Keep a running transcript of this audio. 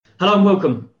Hello and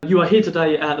welcome. You are here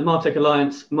today at the Martech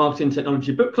Alliance Marketing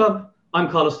Technology Book Club. I'm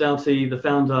Carlos Doughty, the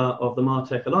founder of the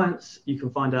Martech Alliance. You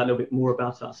can find out a little bit more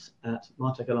about us at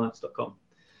martechalliance.com.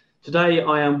 Today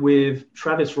I am with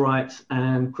Travis Wright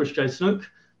and Chris J. Snook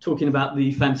talking about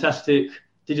the fantastic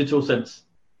Digital Sense.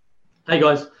 Hey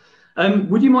guys,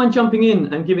 would you mind jumping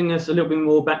in and giving us a little bit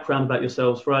more background about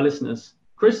yourselves for our listeners?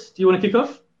 Chris, do you want to kick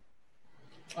off?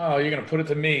 Oh, you're going to put it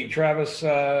to me, Travis.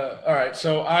 All right.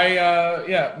 So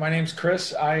my name's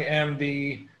Chris. I'm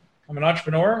an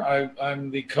entrepreneur.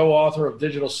 I'm the co-author of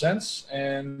Digital Sense,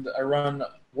 and I run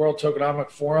World Tokenomic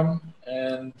Forum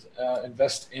and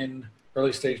invest in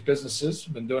early stage businesses.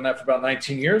 I've been doing that for about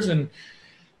 19 years, and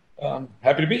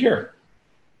happy to be here.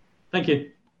 Thank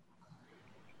you.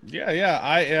 Yeah.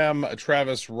 I am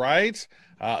Travis Wright,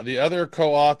 the other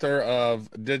co-author of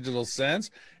Digital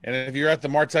Sense. And if you're at the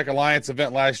Martech Alliance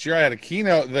event last year, I had a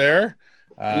keynote there.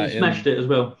 You smashed it as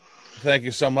well. Thank you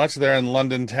so much, there in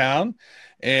London town.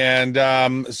 And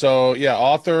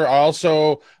author.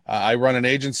 I run an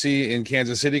agency in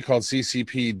Kansas City called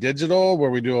CCP Digital,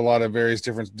 where we do a lot of various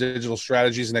different digital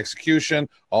strategies and execution,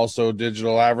 also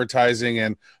digital advertising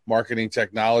and marketing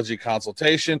technology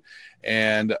consultation.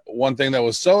 And one thing that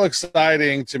was so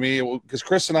exciting to me, because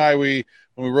Chris and I,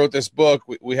 when we wrote this book,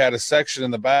 we had a section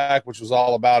in the back which was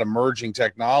all about emerging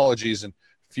technologies and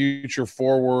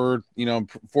future-proofing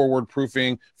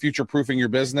your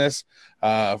business,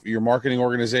 your marketing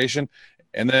organization.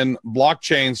 And then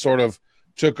blockchain sort of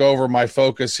took over my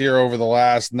focus here over the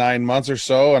last 9 months or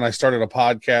so, and I started a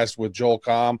podcast with Joel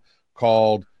Comm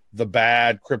called The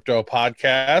Bad Crypto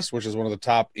Podcast, which is one of the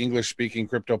top English-speaking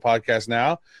crypto podcasts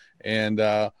now, and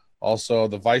also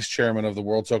the vice chairman of the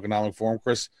World Tokenomic Forum,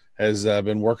 Chris, has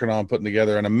been working on putting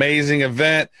together an amazing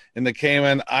event in the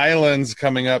Cayman Islands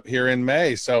coming up here in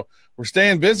May. So we're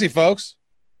staying busy, folks.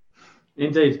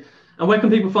 Indeed. And where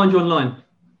can people find you online?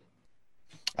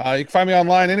 You can find me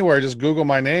online anywhere. Just Google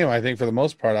my name. I think for the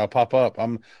most part, I'll pop up.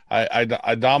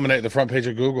 I dominate the front page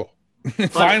of Google.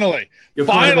 Finally, I'm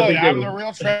the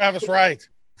real Travis Wright.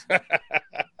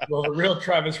 Well, the real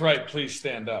Travis Wright, please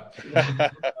stand up.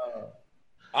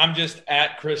 I'm just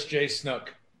at Chris J.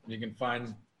 Snook. You can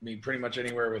find me pretty much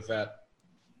anywhere with that.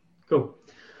 Cool.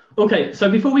 Okay, so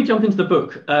before we jump into the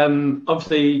book,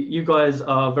 obviously you guys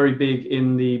are very big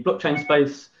in the blockchain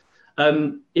space.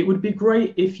 It would be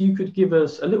great if you could give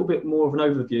us a little bit more of an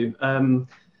overview.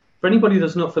 For anybody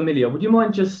that's not familiar, would you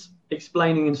mind just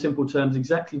explaining in simple terms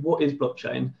exactly what is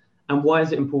blockchain and why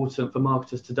is it important for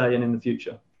marketers today and in the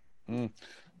future?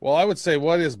 Well, I would say,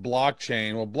 what is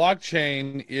blockchain? Well,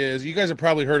 blockchain is, you guys have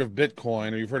probably heard of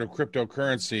Bitcoin or you've heard of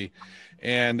cryptocurrency,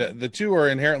 and the two are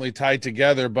inherently tied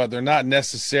together, but they're not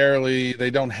necessarily, they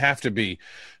don't have to be.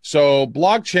 So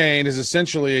blockchain is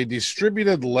essentially a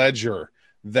distributed ledger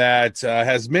that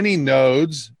has many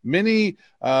nodes, many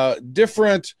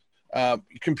different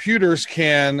computers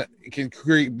can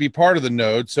be part of the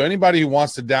node. So anybody who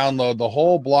wants to download the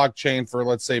whole blockchain for,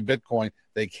 let's say, Bitcoin,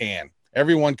 they can.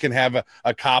 Everyone can have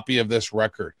a copy of this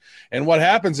record. And what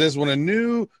happens is when a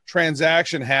new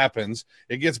transaction happens,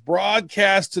 it gets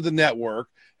broadcast to the network.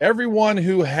 Everyone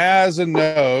who has a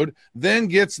node then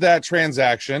gets that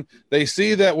transaction. They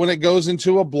see that when it goes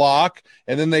into a block,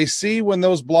 and then they see when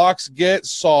those blocks get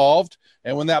solved.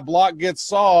 And when that block gets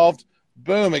solved,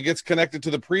 boom, it gets connected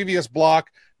to the previous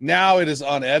block. Now it is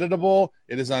uneditable.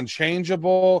 It is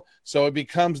unchangeable. So it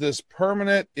becomes this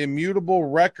permanent, immutable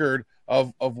record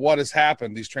of what has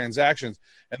happened, these transactions.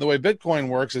 And the way Bitcoin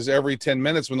works is every 10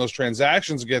 minutes when those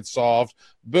transactions get solved,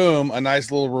 boom, a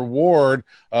nice little reward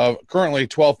of currently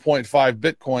 12.5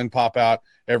 Bitcoin pop out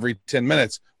every 10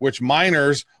 minutes, which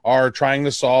miners are trying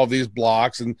to solve these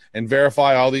blocks and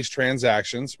verify all these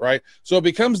transactions, right? So it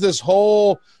becomes this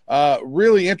whole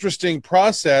really interesting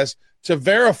process to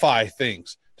verify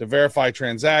things, to verify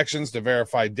transactions, to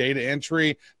verify data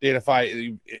entry, verify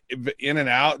in and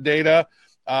out data.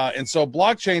 And so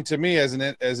blockchain, to me, as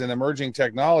an emerging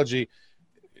technology,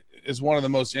 is one of the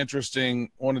most interesting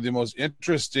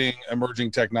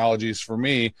emerging technologies for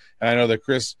me. And I know that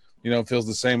Chris, feels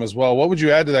the same as well. What would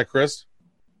you add to that, Chris?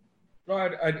 Well,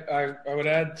 I would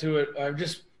add to it. I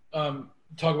just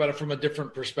talk about it from a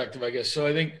different perspective, I guess. So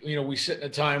I think, we sit in a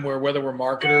time where whether we're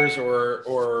marketers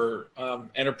or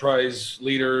enterprise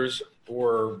leaders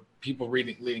or people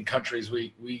leading countries,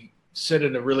 we sit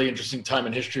in a really interesting time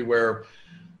in history where,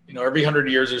 every 100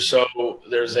 years or so,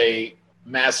 there's a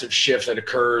massive shift that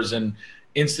occurs, and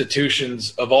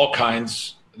institutions of all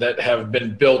kinds that have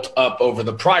been built up over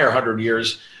the prior 100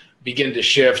 years begin to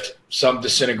shift. Some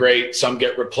disintegrate, some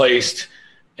get replaced,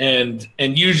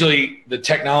 and usually the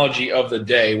technology of the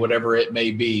day, whatever it may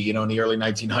be, in the early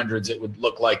 1900s, it would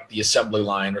look like the assembly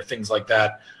line or things like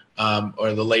that,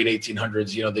 or the late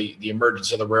 1800s, the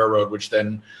emergence of the railroad, which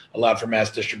then allowed for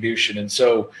mass distribution. And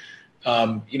so,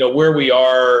 where we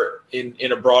are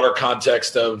in a broader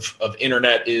context of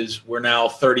internet is we're now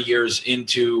 30 years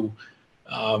into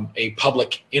a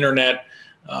public internet.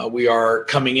 We are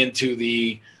coming into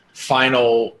the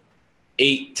final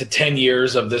 8 to 10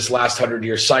 years of this last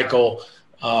 100-year cycle,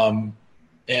 and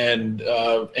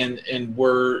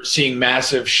we're seeing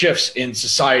massive shifts in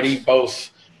society,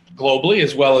 both globally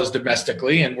as well as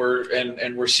domestically, and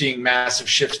we're seeing massive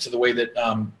shifts to the way that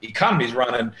economies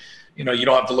run. And you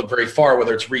don't have to look very far,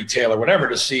 whether it's retail or whatever,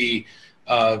 to see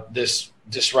this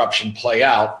disruption play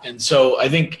out. And so I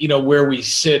think where we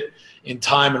sit in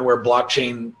time and where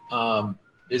blockchain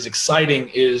is exciting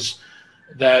is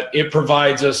that it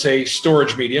provides us a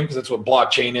storage medium, because that's what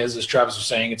blockchain is. As Travis was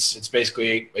saying, it's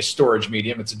basically a storage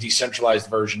medium. It's a decentralized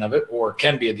version of it, or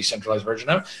can be a decentralized version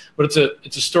of it, but it's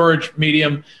a storage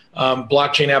medium.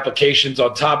 Blockchain applications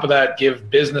on top of that give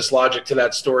business logic to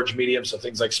that storage medium. So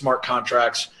things like smart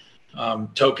contracts,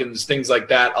 tokens, things like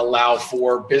that allow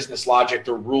for business logic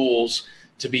or rules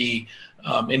to be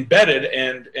embedded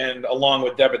and along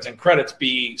with debits and credits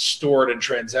be stored and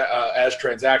as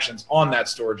transactions on that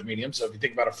storage medium. So if you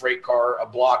think about a freight car, a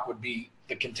block would be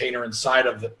the container inside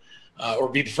of or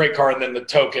be the freight car, and then the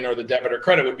token or the debit or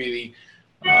credit would be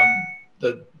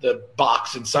the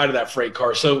box inside of that freight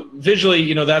car. So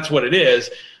visually, that's what it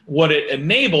is. What it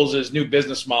enables is new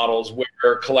business models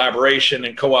where collaboration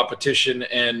and co-opetition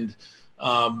and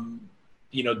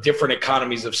different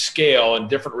economies of scale and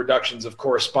different reductions of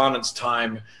correspondence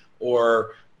time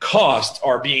or cost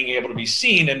are being able to be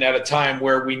seen, and at a time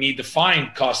where we need to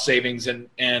find cost savings and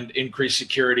increase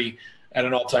security at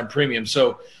an all-time premium.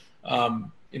 So,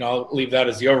 I'll leave that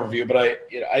as the overview, but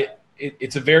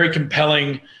it's a very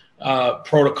compelling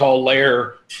protocol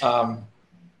layer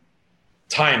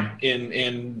time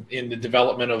in the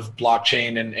development of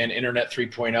blockchain and Internet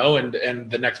 3.0, and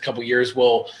the next couple of years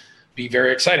will be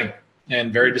very exciting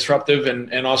and very disruptive,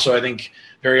 and also I think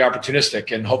very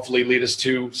opportunistic, and hopefully lead us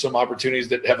to some opportunities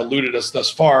that have eluded us thus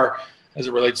far as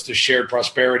it relates to shared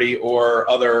prosperity or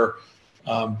other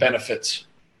benefits.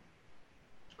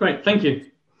 Great, thank you.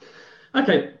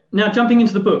 Okay, now jumping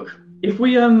into the book. If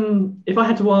I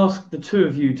had to ask the two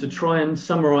of you to try and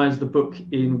summarize the book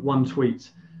in one tweet,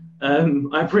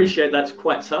 I appreciate that's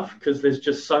quite tough because there's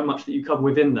just so much that you cover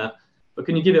within that. But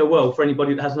can you give it a whirl for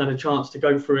anybody that hasn't had a chance to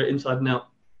go through it inside and out?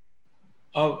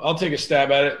 I'll take a stab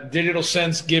at it. Digital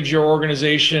Sense gives your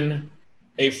organization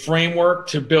a framework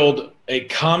to build a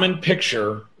common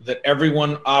picture that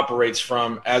everyone operates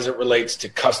from as it relates to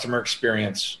customer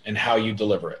experience and how you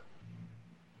deliver it.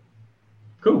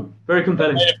 Cool. Very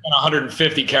compelling. It's been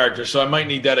 150 characters, so I might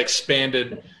need that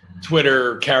expanded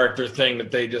Twitter character thing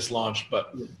that they just launched,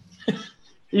 but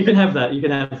you can have that. You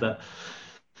can have that.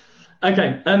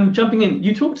 Okay. Jumping in,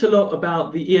 you talked a lot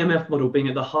about the EMF model being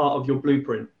at the heart of your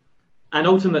blueprint. And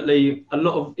ultimately, a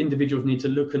lot of individuals need to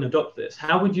look and adopt this.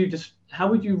 How would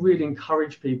you really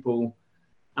encourage people,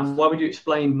 and why would you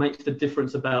explain makes the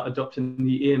difference about adopting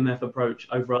the EMF approach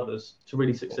over others to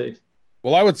really succeed?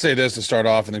 Well, I would say this to start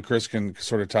off, and then Chris can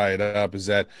sort of tie it up, is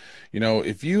that,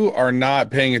 if you are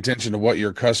not paying attention to what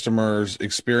your customer's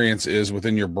experience is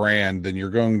within your brand, then you're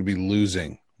going to be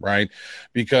losing, right?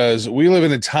 Because we live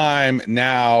in a time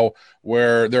now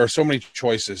where there are so many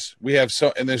choices.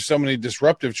 And there's so many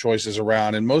disruptive choices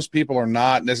around, and most people are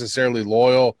not necessarily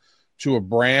loyal to a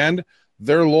brand.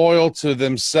 They're loyal to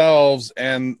themselves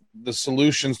and the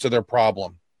solutions to their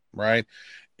problem, right?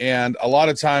 And a lot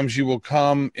of times you will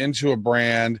come into a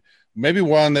brand, maybe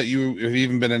one that you have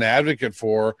even been an advocate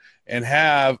for, and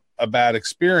have a bad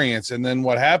experience. And then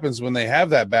what happens when they have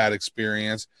that bad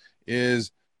experience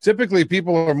is typically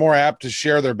people are more apt to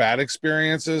share their bad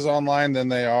experiences online than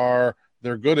they are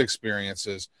their good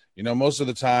experiences. Most of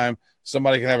the time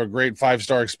somebody can have a great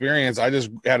 5-star experience. I just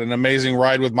had an amazing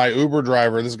ride with my Uber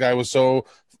driver. This guy was so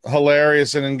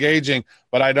hilarious and engaging,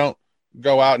 but I don't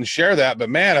go out and share that. But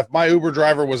man, if my Uber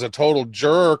driver was a total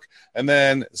jerk and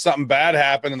then something bad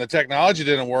happened and the technology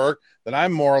didn't work, then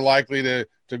I'm more likely to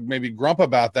maybe grump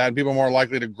about that, and people are more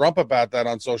likely to grump about that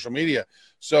on social media.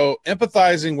 So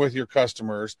empathizing with your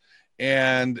customers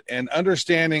and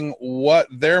understanding what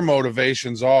their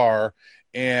motivations are,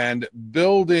 and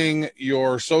building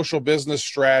your social business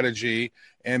strategy,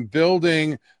 and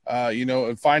building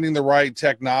and finding the right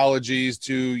technologies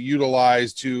to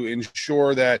utilize to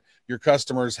ensure that your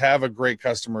customers have a great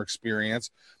customer experience.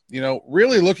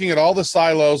 Really looking at all the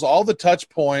silos, all the touch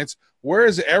points, where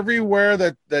is everywhere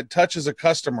that touches a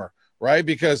customer, right?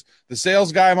 Because the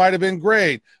sales guy might have been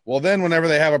great. Well, then whenever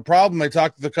they have a problem, they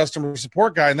talk to the customer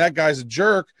support guy, and that guy's a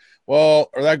jerk. Well,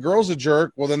 or that girl's a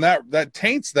jerk. Well, then that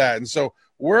taints that. And so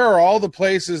where are all the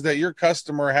places that your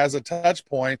customer has a touch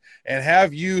point, and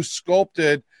have you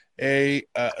sculpted the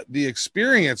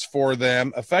experience for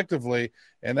them effectively?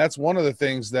 And that's one of the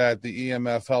things that the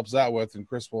EMF helps out with, and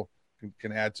Chris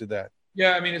can add to that.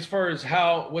 Yeah, I mean, as far as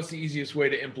what's the easiest way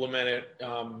to implement it,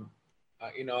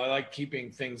 I like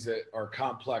keeping things that are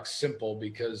complex simple,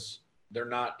 because they're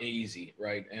not easy,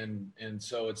 right? And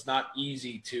so it's not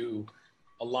easy to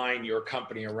align your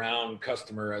company around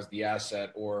customer as the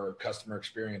asset or customer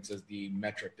experience as the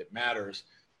metric that matters.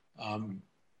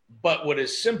 But what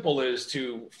is simple is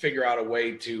to figure out a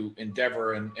way to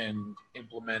endeavor and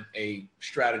implement a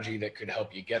strategy that could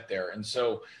help you get there. And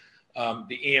so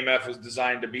the EMF is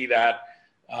designed to be that.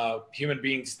 Human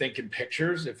beings think in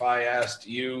pictures. If I asked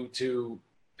you to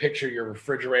picture your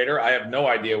refrigerator, I have no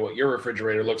idea what your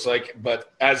refrigerator looks like.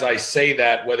 But as I say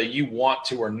that, whether you want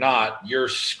to or not, your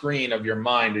screen of your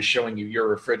mind is showing you your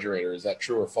refrigerator. Is that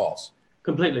true or false?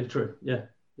 Completely true. Yeah.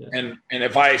 And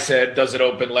if I said, does it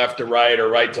open left to right or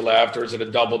right to left, or is it a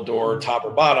double door, top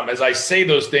or bottom? As I say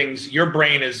those things, your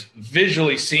brain is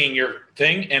visually seeing your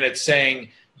thing, and it's saying,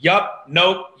 yup,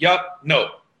 nope,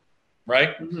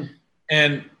 right? Mm-hmm.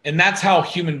 And that's how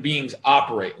human beings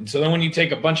operate. And so then when you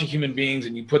take a bunch of human beings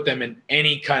and you put them in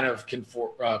any kind of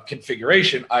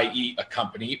configuration, i.e. a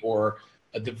company or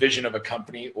a division of a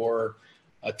company or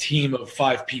a team of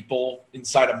 5 people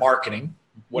inside of marketing,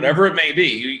 whatever it may be,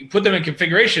 you put them in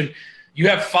configuration, you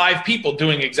have 5 people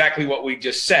doing exactly what we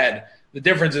just said. The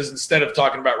difference is, instead of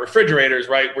talking about refrigerators,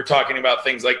 right, we're talking about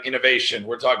things like innovation.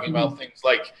 We're talking about things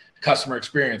like customer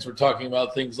experience. We're talking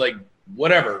about things like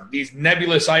whatever, these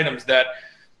nebulous items that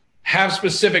have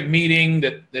specific meaning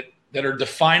that are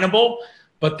definable,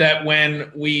 but that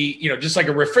when we, just like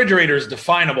a refrigerator is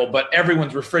definable, but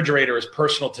everyone's refrigerator is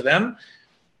personal to them.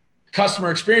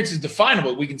 Customer experience is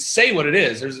definable. We can say what it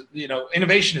is. There's,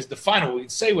 innovation is definable. We can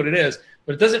say what it is,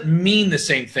 but it doesn't mean the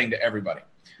same thing to everybody.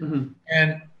 Mm-hmm.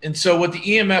 And so what the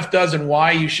EMF does, and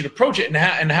why you should approach it,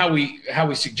 and how we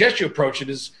suggest you approach it,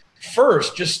 is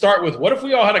first, just start with, what if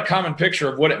we all had a common picture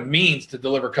of what it means to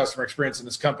deliver customer experience in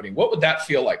this company? What would that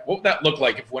feel like? What would that look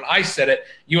like if, when I said it,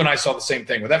 you and I saw the same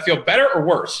thing? Would that feel better or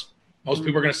worse? Most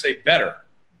people are going to say better.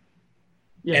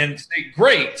 Yeah. And say,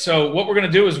 great. So what we're going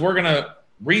to do is we're going to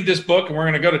read this book, and we're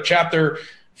going to go to chapter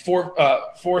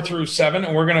 4 through 7,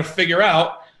 and we're going to figure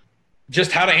out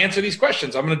just how to answer these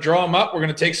questions. I'm going to draw them up. We're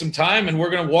going to take some time, and we're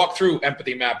going to walk through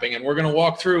empathy mapping, and we're going to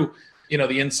walk through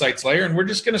the insights layer, and we're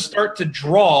just going to start to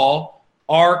draw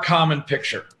our common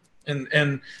picture.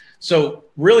 And so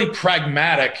really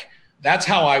pragmatic, that's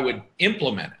how I would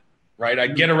implement it, right?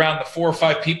 I'd get around the 4 or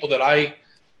 5 people that I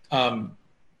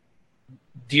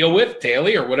deal with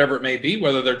daily, or whatever it may be,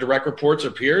 whether they're direct reports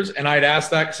or peers, and I'd ask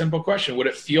that simple question: would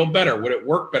it feel better? Would it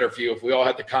work better for you if we all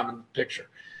had the common picture?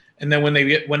 And then when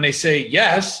they say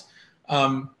yes,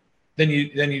 then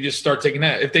you just start taking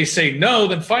that. If they say no,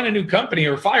 then find a new company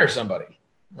or fire somebody,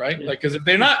 right? Yeah. Like, because if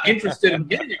they're not interested in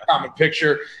getting a common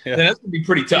picture, then that's gonna be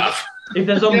pretty tough. If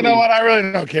there's you know what? I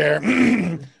really don't care.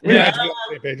 I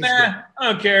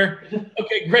don't care.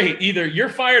 Okay, great. Either you're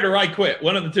fired or I quit.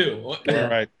 One of the two. Yeah.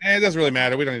 Right. It doesn't really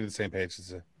matter. We don't need the same page.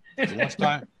 It's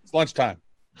lunchtime. It's lunchtime.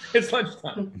 It's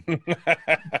lunchtime.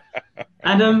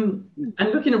 And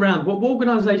looking around, what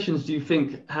organizations do you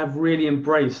think have really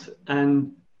embraced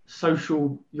and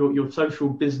your social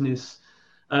business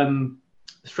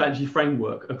strategy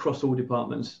framework across all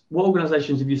departments? What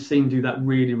organizations have you seen do that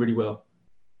really, really well?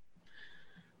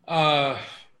 I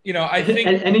think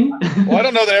any. Well, I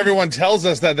don't know that everyone tells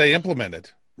us that they implement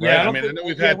it. Right? Yeah,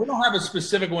 we don't have a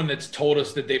specific one that's told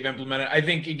us that they've implemented. I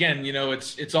think, again,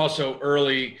 it's also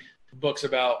early books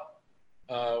about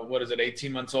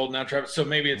 18 months old now, Travis. So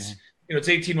maybe it's it's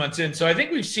 18 months in. So I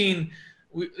think we've seen.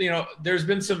 There's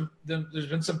been some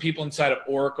people inside of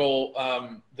Oracle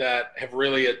that have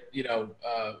really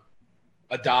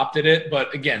adopted it,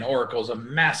 but again, Oracle's a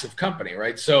massive company,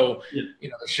 right? So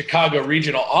the Chicago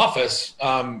regional office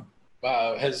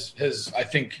has I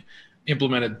think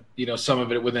implemented some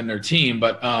of it within their team,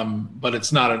 but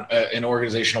it's not an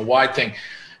organizational wide thing.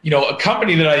 A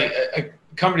company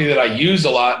that I use a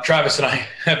lot. Travis and I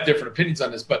have different opinions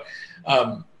on this, but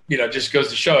just goes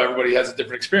to show everybody has a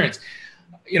different experience.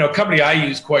 A company I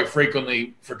use quite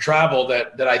frequently for travel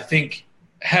that I think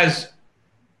has,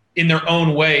 in their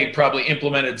own way, probably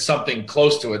implemented something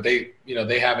close to it. They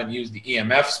haven't used the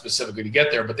EMF specifically to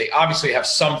get there, but they obviously have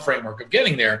some framework of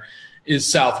getting there, is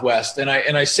Southwest. And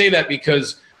I say that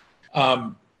because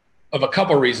of a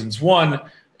couple of reasons. One,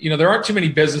 there aren't too many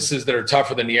businesses that are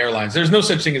tougher than the airlines. There's no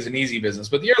such thing as an easy business,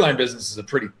 but the airline business is a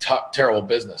pretty tough, terrible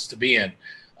business to be in.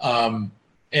 And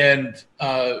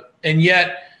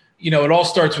yet, it all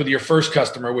starts with your first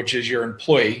customer, which is your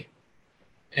employee.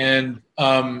 And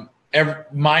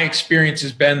my experience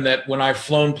has been that when I've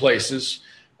flown places,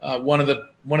 one of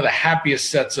the happiest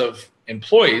sets of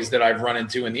employees that I've run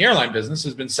into in the airline business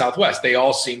has been Southwest. They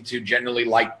all seem to generally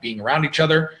like being around each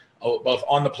other, both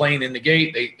on the plane, in the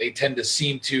gate. They tend to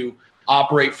seem to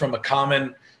operate from a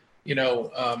common,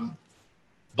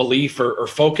 belief or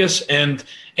focus, and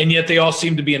yet they all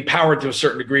seem to be empowered to a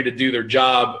certain degree to do their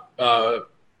job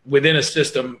within a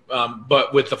system,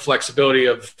 but with the flexibility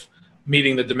of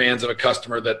meeting the demands of a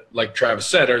customer that, like Travis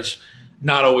said, is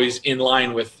not always in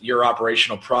line with your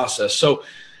operational process. So,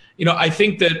 I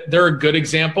think that they're a good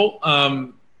example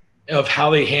of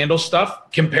how they handle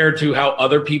stuff compared to how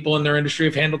other people in their industry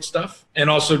have handled stuff, and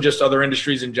also just other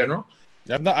industries in general.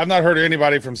 I've not heard of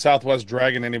anybody from Southwest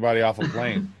dragging anybody off a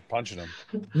plane, punching them.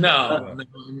 No.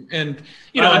 And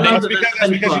that's because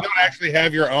you don't actually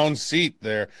have your own seat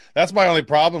there. That's my only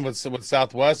problem with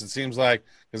Southwest. It seems like,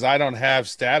 because I don't have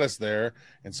status there,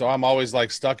 and so I'm always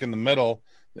like stuck in the middle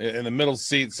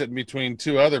seat, sitting between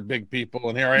two other big people,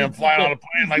 and here I am flying on a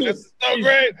plane like, this is so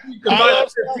great.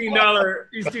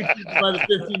 He's too cheap to buy the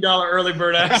 $15 early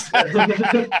bird access.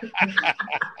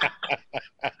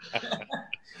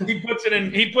 He puts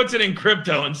it in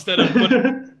crypto instead of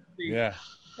putting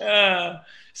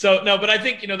but I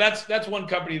think that's one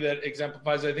company that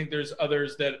exemplifies. I think there's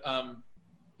others that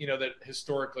that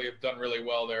historically have done really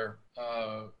well there.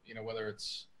 Whether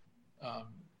it's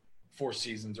Four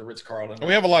Seasons or Ritz-Carlton. And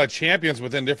we have a lot of champions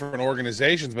within different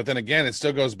organizations, but then again, it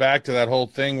still goes back to that whole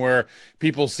thing where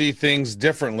people see things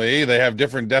differently. They have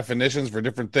different definitions for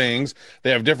different things.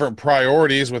 They have different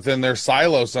priorities within their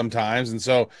silo sometimes. And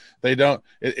so they don't,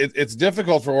 it's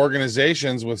difficult for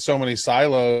organizations with so many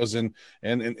silos and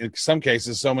in some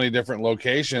cases, so many different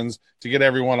locations to get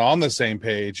everyone on the same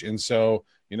page. And so,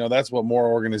 that's what more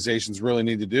organizations really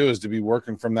need to do, is to be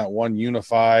working from that one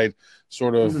unified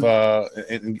sort of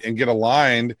and get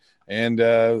aligned, and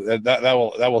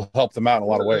that will help them out in a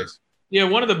lot of ways. Yeah,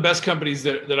 one of the best companies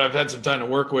that I've had some time to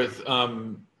work with,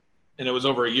 and it was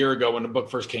over a year ago when the book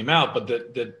first came out, but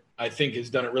that I think has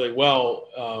done it really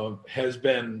well, has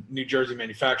been New Jersey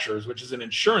Manufacturers, which is an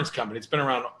insurance company. It's been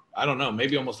around, I don't know,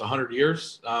 maybe almost 100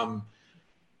 years.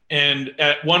 And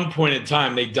at one point in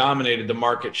time, they dominated the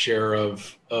market share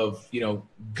of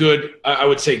good, I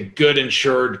would say good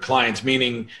insured clients,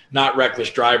 meaning not reckless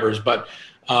drivers. But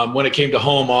when it came to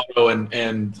home, auto, and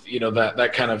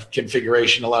that kind of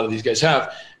configuration, a lot of these guys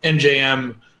have.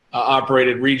 NJM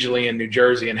operated regionally in New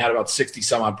Jersey and had about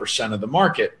 60% of the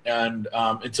market, and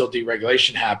until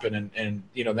deregulation happened, and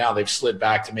now they've slid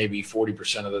back to maybe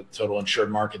 40% of the total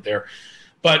insured market there.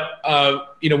 But,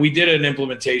 we did an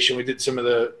implementation. We did some of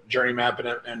the journey mapping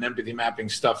and empathy mapping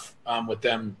stuff with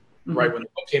them right when the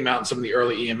book came out, and some of the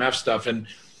early EMF stuff. And,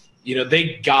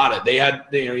 they got it. They had,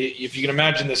 if you can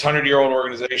imagine this 100-year-old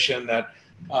organization that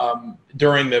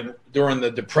during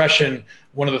the Depression,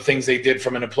 one of the things they did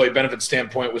from an employee benefit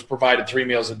standpoint was provided 3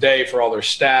 meals a day for all their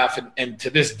staff. And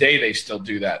to this day, they still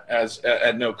do that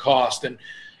at no cost. And,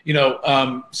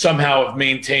 somehow have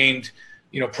maintained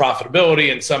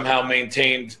profitability, and somehow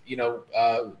maintained,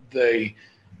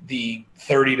 the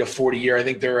 30 to 40 year. I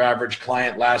think their average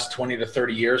client lasts 20 to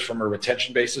 30 years from a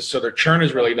retention basis. So their churn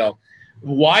is really low.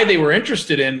 Why they were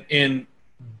interested in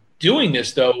doing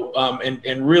this, though,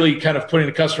 and really kind of putting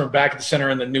the customer back at the center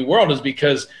in the new world, is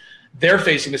because they're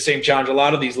facing the same challenge a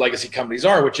lot of these legacy companies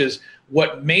are, which is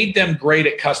what made them great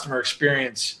at customer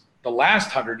experience the last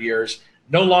 100 years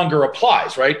no longer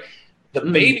applies, right? The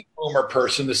baby boomer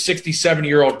person, the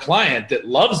 67-year-old client that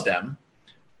loves them,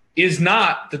 is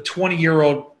not the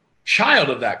 20-year-old child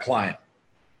of that client,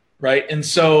 right? And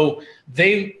so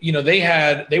they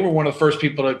were one of the first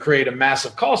people to create a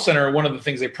massive call center. One of the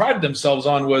things they prided themselves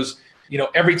on was,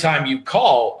 every time you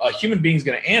call, a human being's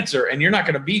going to answer, and you're not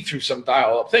going to be through some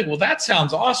dial-up thing. Well, that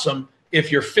sounds awesome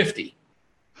if you're 50,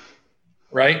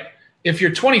 right? If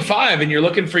you're 25 and you're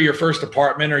looking for your first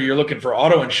apartment, or you're looking for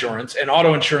auto insurance, and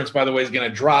auto insurance, by the way, is going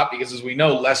to drop because, as we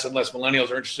know, less and less millennials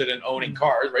are interested in owning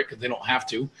cars, right? Because they don't have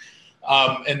to.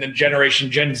 And then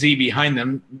Gen Z behind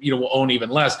them, will own even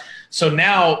less. So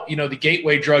now, the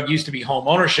gateway drug used to be home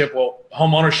ownership. Well,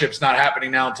 home ownership's not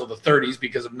happening now until the 30s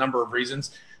because of a number of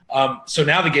reasons. So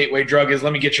now the gateway drug is,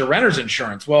 let me get your renter's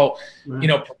insurance. Well,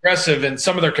 Progressive and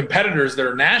some of their competitors that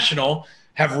are national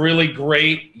have really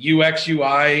great UX,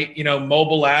 UI,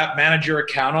 mobile app, manage your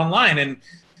account online.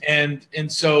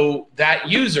 And so that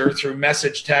user, through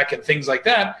message tech and things like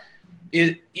that,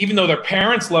 even though their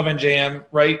parents love NJM,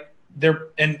 right?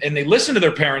 And they listen to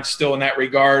their parents still in that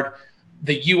regard.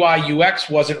 The UI UX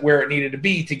wasn't where it needed to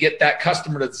be to get that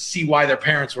customer to see why their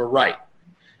parents were right.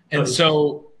 And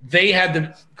so they had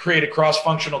to create a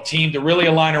cross-functional team to really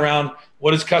align around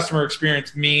what does customer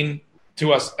experience mean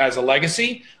to us as a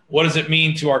legacy? What does it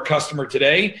mean to our customer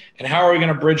today? And how are we going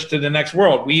to bridge to the next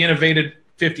world? We innovated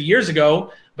 50 years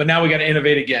ago, but now we got to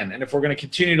innovate again. And if we're going to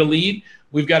continue to lead,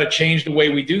 we've got to change the way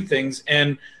we do things.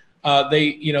 And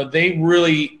they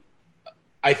really,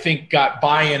 I think, got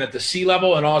buy-in at the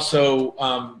C-level and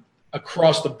also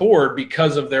across the board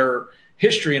because of their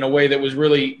history in a way that was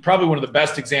really probably one of the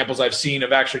best examples I've seen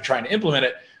of actually trying to implement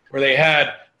it, where they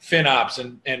had FinOps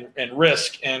and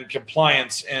risk and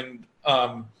compliance and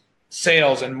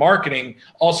sales and marketing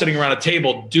all sitting around a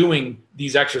table doing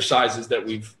these exercises that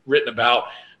we've written about.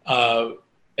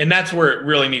 And that's where it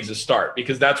really needs to start,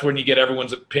 because that's when you get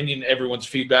everyone's opinion, everyone's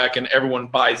feedback, and everyone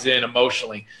buys in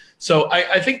emotionally. So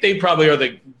I think they probably are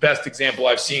the best example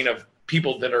I've seen of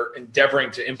people that are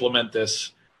endeavoring to implement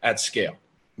this at scale.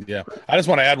 Yeah. I just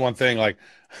want to add one thing. Like,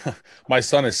 my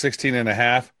son is 16 and a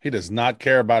half. He does not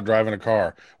care about driving a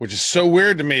car, which is so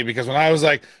weird to me, because when I was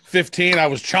like 15, I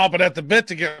was chomping at the bit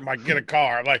to get a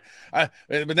car. I'm like,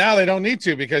 but now they don't need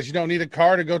to, because you don't need a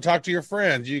car to go talk to your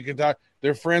friends. You can talk.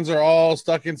 Their friends are all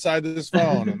stuck inside this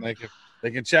phone, and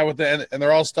they can chat with them, and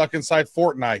they're all stuck inside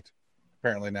Fortnite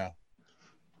apparently now.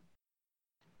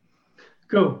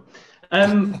 Cool.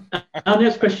 Our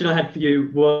next question I had for you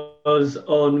was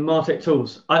on MarTech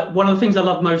tools. One of the things I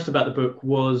loved most about the book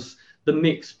was the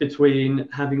mix between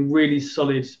having really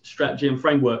solid strategy and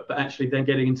framework, but actually then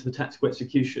getting into the tactical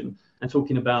execution and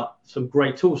talking about some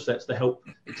great tool sets to help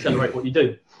accelerate what you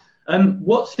do.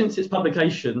 What, since its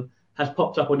publication, has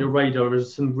popped up on your radar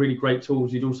as some really great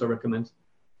tools you'd also recommend?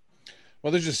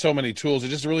 Well, there's just so many tools. It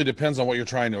just really depends on what you're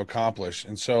trying to accomplish.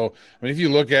 And so, I mean, if you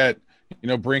look at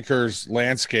Brinker's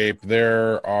landscape,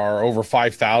 there are over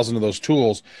 5,000 of those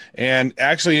tools. And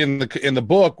actually in the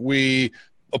book, we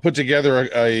put together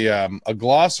a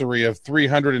glossary of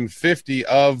 350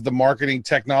 of the marketing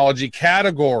technology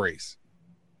categories.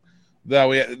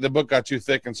 The book got too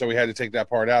thick, and so we had to take that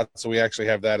part out. So we actually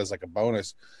have that as like a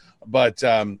bonus. But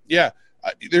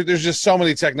there's just so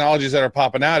many technologies that are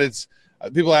popping out.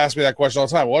 People ask me that question all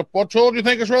the time. What tool do you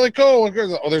think is really cool?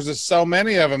 Oh, there's just so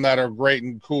many of them that are great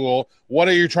and cool. What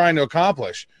are you trying to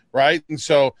accomplish, right? And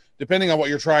so depending on what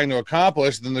you're trying to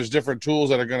accomplish, then there's different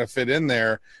tools that are going to fit in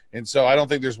there. And so I don't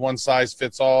think there's one size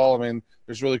fits all. I mean,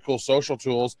 there's really cool social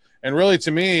tools. And really,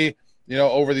 to me,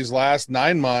 over these last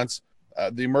 9 months,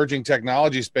 the emerging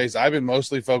technology space, I've been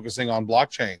mostly focusing on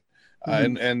blockchain.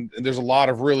 And there's a lot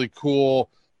of really cool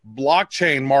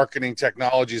blockchain marketing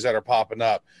technologies that are popping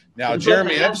up now.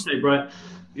 Jeremy Epstein, right?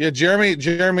 Yeah,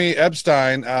 Jeremy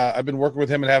Epstein. I've been working with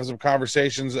him and having some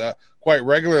conversations quite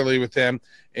regularly with him,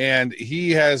 and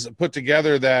he has put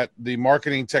together the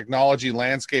marketing technology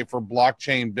landscape for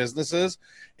blockchain businesses,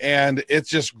 and it's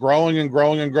just growing and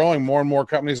growing and growing. More and more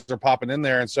companies are popping in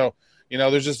there, and so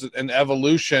there's just an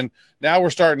evolution. Now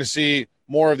we're starting to see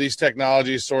more of these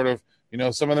technologies sort of.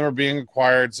 Some of them are being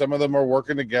acquired. Some of them are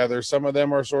working together. Some of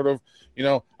them are sort of,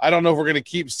 I don't know if we're going to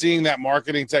keep seeing that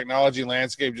marketing technology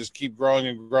landscape just keep growing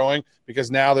and growing,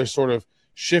 because now they're sort of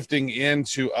shifting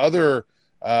into other,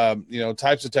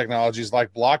 types of technologies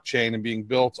like blockchain and being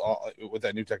built with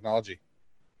that new technology.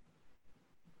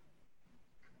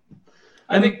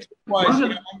 I think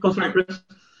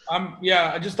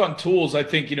just on tools, I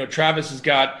think, Travis has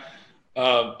got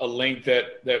a link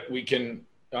that we can,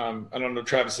 I don't know,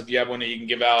 Travis, if you have one that you can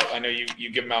give out. I know you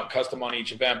give them out custom on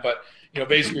each event, but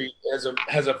basically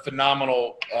has a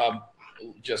phenomenal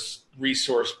just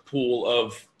resource pool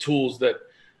of tools that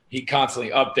he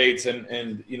constantly updates,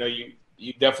 and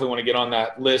you definitely want to get on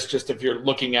that list, just if you're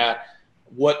looking at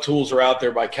what tools are out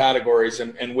there by categories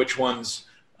and which ones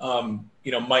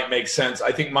might make sense.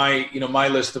 I think my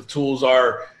list of tools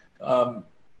are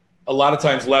a lot of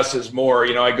times less is more.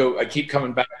 I keep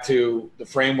coming back to the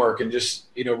framework and just,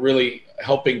 really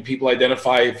helping people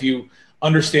identify. If you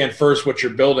understand first what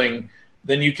you're building,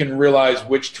 then you can realize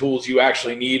which tools you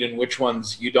actually need and which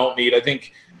ones you don't need. I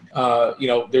think,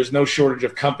 there's no shortage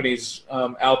of companies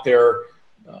out there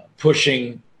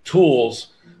pushing tools,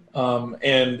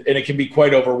 and it can be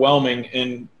quite overwhelming.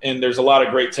 And there's a lot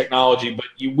of great technology, but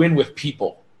you win with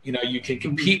people. You can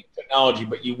compete with technology,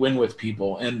 but you win with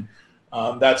people. And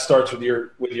that starts with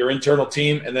your internal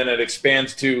team, and then it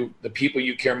expands to the people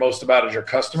you care most about as your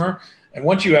customer. And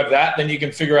once you have that, then you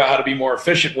can figure out how to be more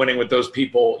efficient winning with those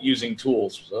people using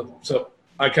tools. So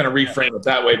I kind of reframe it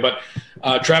that way. But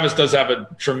Travis does have a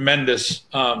tremendous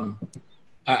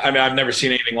I mean, I've never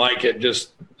seen anything like it.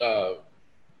 Just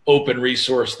open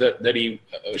resource that he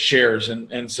shares,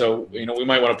 and so we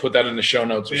might want to put that in the show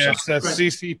notes. Or yes, something. that's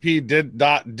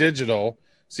ccp.digital,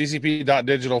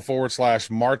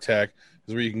 ccp.digital/Martech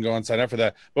is where you can go and sign up for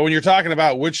that. But when you're talking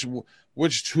about which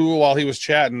tool, while he was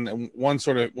chatting, one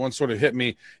sort of hit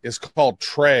me, is called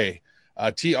Tray,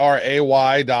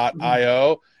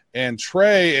 TRAY.io, and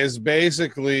Tray is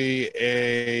basically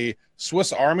a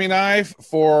Swiss Army knife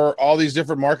for all these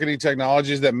different marketing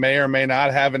technologies that may or may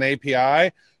not have an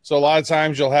API. So a lot of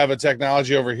times you'll have a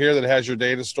technology over here that has your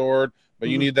data stored, but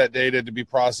you need that data to be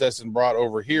processed and brought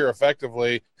over here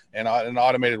effectively and in an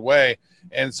automated way.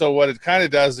 And so what it kind of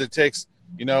does, it takes,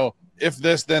 if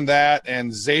this, then that,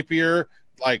 and Zapier,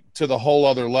 like, to the whole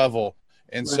other level.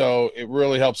 And so it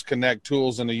really helps connect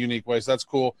tools in a unique way. So that's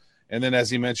cool. And then, as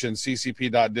he mentioned,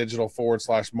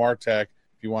 ccp.digital/Martech,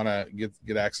 if you want to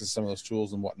get access to some of those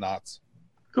tools and whatnots.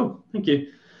 Cool, thank you.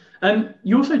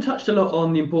 You also touched a lot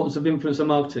on the importance of influencer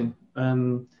marketing,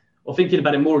 or thinking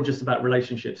about it more just about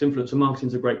relationships. Influencer marketing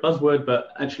is a great buzzword, but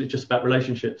actually just about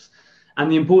relationships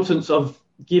and the importance of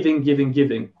giving.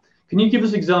 Can you give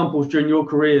us examples during your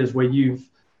careers where you've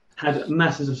had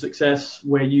masses of success,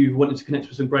 where you wanted to connect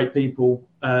with some great people,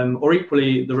 or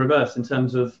equally the reverse in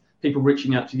terms of people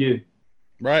reaching out to you?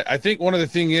 Right. I think one of the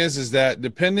thing is that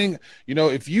depending,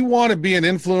 if you want to be an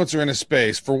influencer in a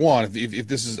space, for one, if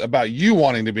this is about you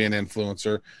wanting to be an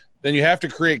influencer, then you have to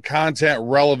create content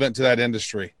relevant to that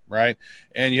industry, right?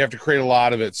 And you have to create a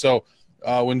lot of it. So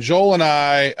when Joel and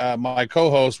I, my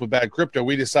co-host with Bad Crypto,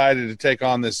 we decided to take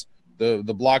on the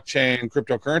blockchain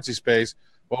cryptocurrency space.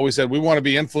 Well, we said we want to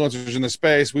be influencers in the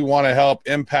space. We want to help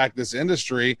impact this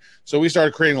industry. So we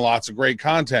started creating lots of great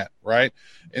content, right?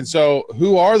 And so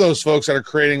who are those folks that are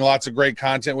creating lots of great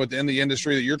content within the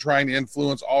industry that you're trying to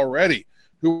influence already?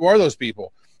 Who are those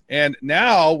people? And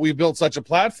now we've built such a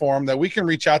platform that we can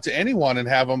reach out to anyone and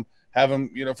have them,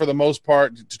 for the most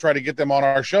part, to try to get them on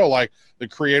our show, like the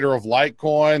creator of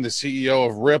Litecoin, the CEO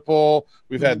of Ripple.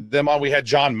 We've had them on. We had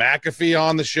John McAfee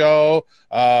on the show.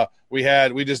 The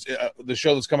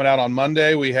show that's coming out on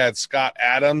Monday, we had Scott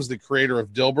Adams, the creator of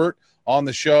Dilbert, on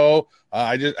the show.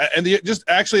 Just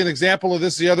actually an example of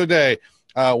this the other day.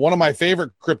 One of my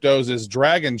favorite cryptos is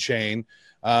Dragon Chain,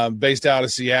 based out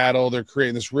of Seattle. They're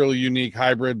creating this really unique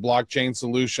hybrid blockchain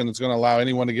solution that's going to allow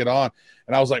anyone to get on.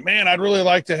 And I was like, man, I'd really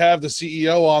like to have the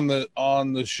CEO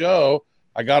on the show.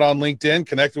 I got on LinkedIn,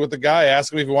 connected with the guy,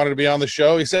 asked him if he wanted to be on the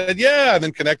show. He said, yeah, and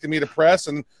then connected me to press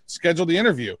and scheduled the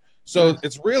interview. So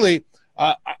it's really,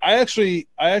 I actually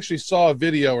saw a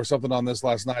video or something on this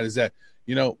last night, is that,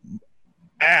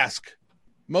 ask.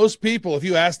 Most people, if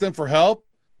you ask them for help,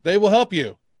 they will help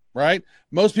you, right?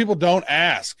 Most people don't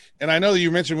ask. And I know that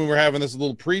you mentioned when we were having this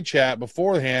little pre-chat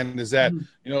beforehand, is that,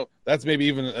 that's maybe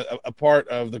even a part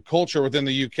of the culture within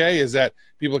the UK, is that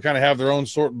people kind of have their own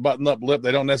sort of button-up lip.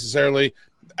 They don't necessarily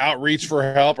outreach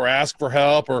for help or ask for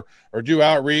help or do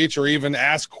outreach or even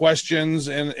ask questions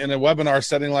in a webinar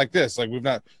setting like this. Like, we've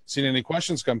not seen any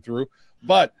questions come through.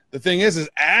 But the thing is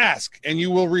ask and you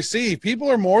will receive. People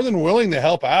are more than willing to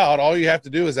help out. All you have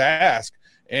to do is ask,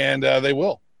 and they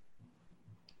will.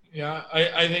 Yeah,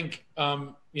 I think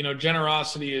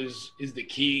generosity is the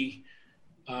key.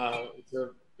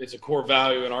 It's a core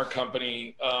value in our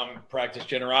company. Practice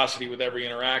generosity with every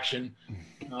interaction,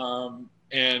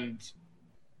 and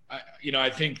I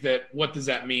think that, what does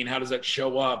that mean? How does that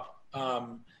show up?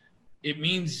 It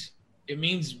means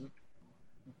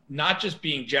not just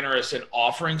being generous and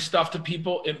offering stuff to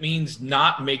people. It means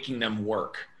not making them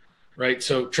work, right?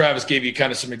 So Travis gave you kind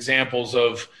of some examples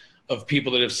of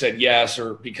people that have said yes,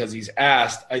 or because he's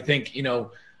asked. I think,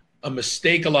 a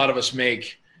mistake a lot of us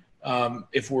make,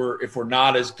 if we're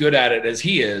not as good at it as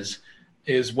he is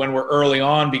when we're early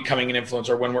on becoming an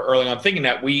influencer, when we're early on thinking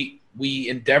that we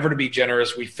endeavor to be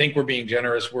generous. We think we're being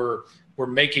generous. We're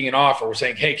making an offer. We're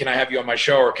saying, hey, can I have you on my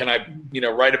show? Or can I,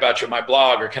 write about you on my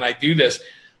blog? Or can I do this?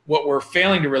 What we're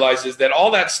failing to realize is that all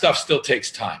that stuff still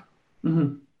takes time,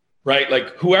 right?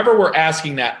 Like, whoever we're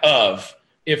asking that of,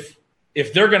 if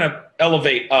they're going to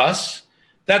elevate us,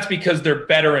 that's because they're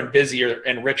better and busier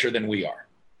and richer than we are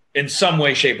in some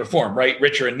way, shape, or form, right?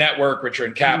 Richer in network, richer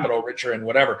in capital, richer in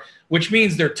whatever, which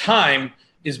means their time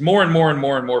is more and more and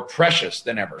more and more precious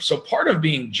than ever. So part of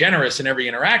being generous in every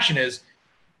interaction is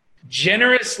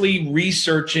generously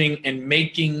researching and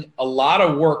making a lot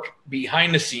of work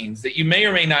behind the scenes that you may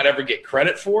or may not ever get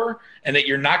credit for, and that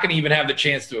you're not going to even have the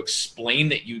chance to explain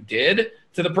that you did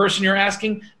to the person you're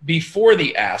asking before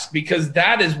the ask, because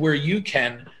that is where you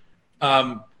can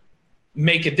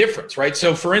make a difference, right?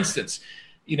 So for instance,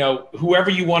 whoever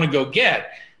you want to go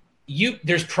get,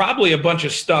 there's probably a bunch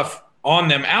of stuff on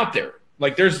them out there.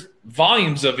 Like there's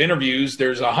volumes of interviews.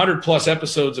 There's 100+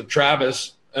 episodes of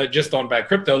Travis just on Bad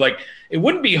Crypto. Like it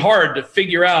wouldn't be hard to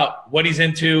figure out what he's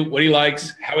into, what he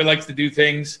likes, how he likes to do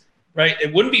things, right?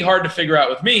 It wouldn't be hard to figure out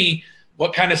with me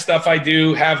what kind of stuff I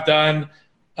do, have done,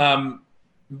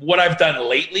 what I've done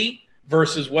lately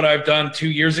versus what I've done 2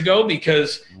 years ago,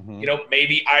 because, you know,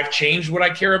 maybe I've changed what I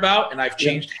care about and I've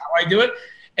changed how I do it.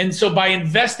 And so by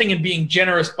investing and being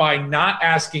generous, by not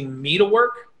asking me to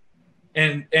work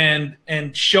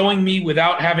and showing me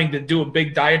without having to do a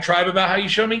big diatribe about how you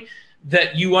show me,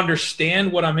 that you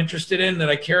understand what I'm interested in, that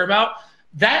I care about,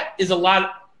 that is a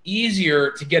lot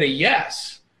easier to get a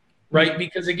yes, right?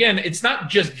 Because again, it's not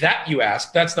just that you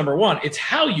ask, that's number one, it's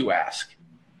how you ask.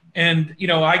 And, you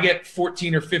know, I get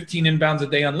 14 or 15 inbounds a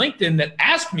day on LinkedIn that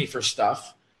ask me for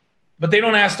stuff, but they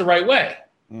don't ask the right way.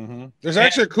 There's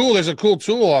actually there's a cool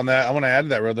tool on that. I want to add to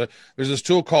that, brother. There's this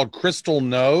tool called Crystal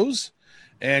Knows,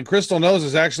 and Crystal Knows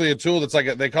is actually a tool that's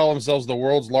like, they call themselves the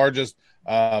world's largest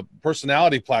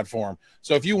personality platform.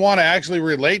 So if you want to actually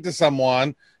relate to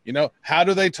someone, you know, how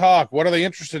do they talk? What are they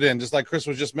interested in? Just like Chris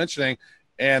was just mentioning.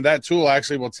 And that tool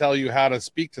actually will tell you how to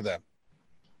speak to them.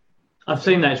 I've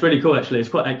seen that. It's really cool, actually. It's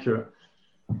quite accurate.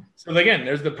 So again,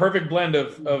 there's the perfect blend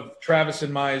of Travis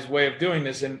and my way of doing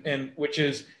this, and which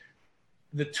is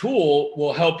the tool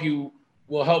will help you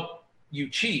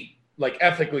cheat, like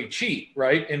ethically cheat,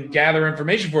 right? And gather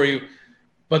information for you.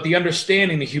 But the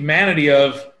understanding, the humanity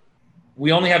of,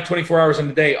 we only have 24 hours in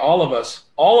a day. All of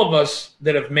us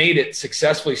that have made it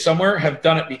successfully somewhere have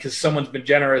done it because someone's been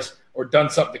generous or done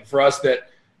something for us that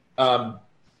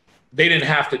they didn't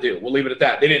have to do. We'll leave it at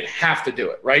that. They didn't have to do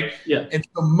it, right? Yeah. And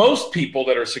so most people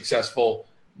that are successful,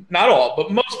 not all,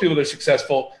 but most people that are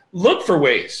successful, look for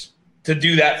ways to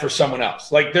do that for someone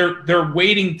else. Like they're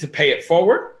waiting to pay it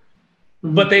forward,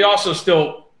 but they also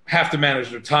still have to manage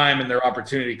their time and their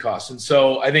opportunity costs. And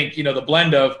so I think, you know, the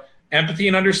blend of empathy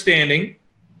and understanding,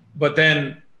 but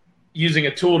then using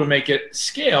a tool to make it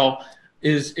scale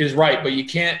is right. But you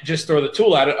can't just throw the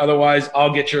tool at it. Otherwise,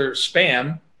 I'll get your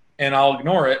spam and I'll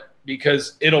ignore it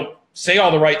because it'll say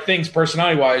all the right things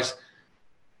personality-wise,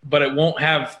 but it won't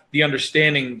have the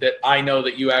understanding that I know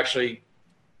that you actually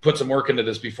put some work into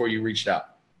this before you reached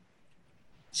out.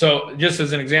 So just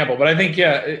as an example, but I think,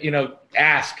 you know,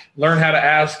 learn how to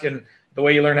ask. And the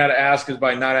way you learn how to ask is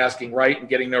by not asking right and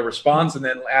getting no response, and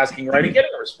then asking right and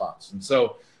getting a response. And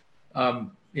so,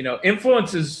 you know,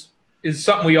 influence is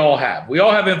something we all have. We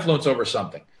all have influence over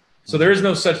something. So there is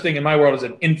no such thing in my world as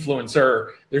an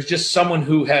influencer. There's just someone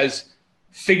who has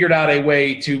figured out a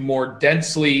way to more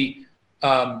densely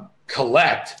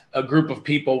collect a group of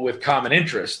people with common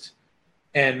interest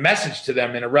and message to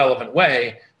them in a relevant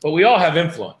way. But we all have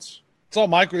influence. It's all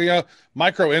micro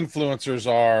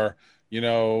influencers are, you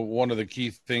know, one of the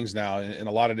key things now in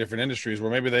a lot of different industries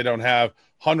where maybe they don't have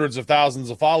hundreds of thousands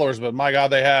of followers, but my God,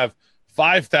 they have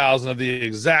 5,000 of the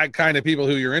exact kind of people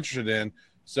who you're interested in.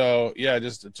 So yeah,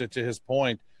 just to his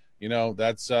point, you know,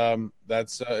 it's an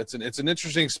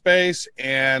interesting space.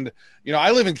 And, you know,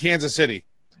 I live in Kansas City,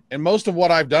 and most of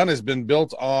what I've done has been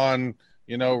built on,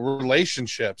 you know,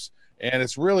 relationships. And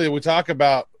it's really, we talk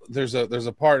about, there's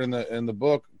a part in the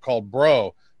book called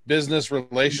BRO, Business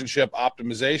Relationship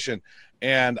Optimization.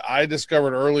 And I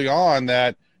discovered early on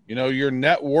that, you know, your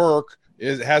network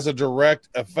has a direct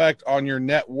effect on your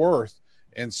net worth.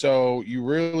 And so you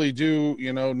really do,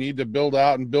 you know, need to build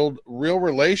real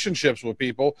relationships with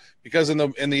people, because in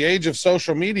the age of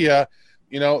social media,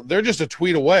 you know, they're just a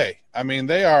tweet away. I mean,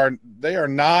 they are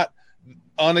not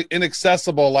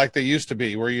inaccessible like they used to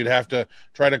be, where you'd have to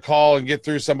try to call and get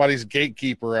through somebody's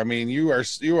gatekeeper. I mean, you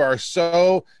are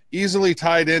so easily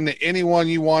tied into anyone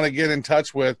you want to get in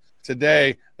touch with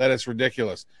today that it's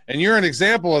ridiculous. And you're an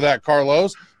example of that,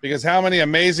 Carlos, because how many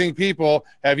amazing people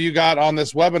have you got on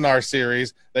this webinar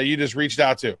series that you just reached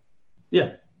out to?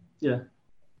 Yeah.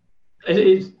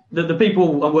 It's the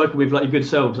people I'm working with, like your good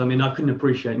selves. I mean, I couldn't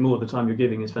appreciate more the time you're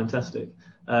giving. It's fantastic.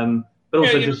 But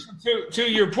also, to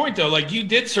your point though, like you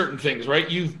did certain things, right?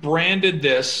 You've branded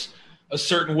this a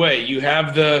certain way. You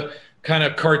have the kind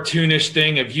of cartoonish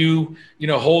thing of you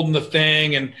know, holding the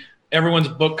thing and everyone's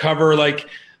book cover, like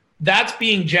that's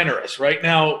being generous. Right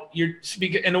now, you're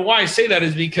speaking, and why I say that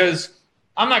is because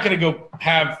I'm not going to go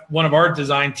have one of our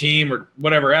design team or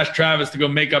whatever ask Travis to go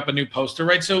make up a new poster,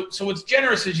 right? So what's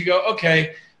generous is you go,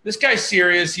 okay, this guy's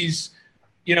serious. He's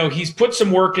put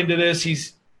some work into this.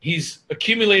 He's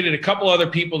accumulated a couple other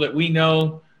people that we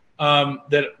know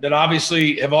that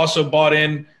obviously have also bought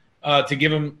in to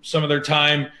give him some of their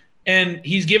time. And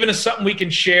he's given us something we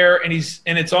can share, and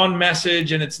it's on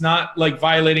message, and it's not like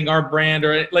violating our brand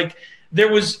or like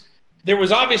there was there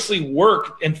was obviously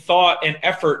work and thought and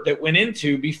effort that went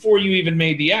into before you even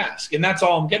made the ask. And that's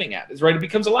all I'm getting at is, right, it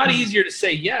becomes a lot easier to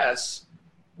say yes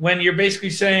when you're basically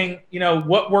saying,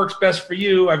 what works best for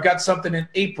you? I've got something in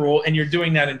April, and you're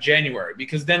doing that in January,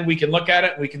 because then we can look at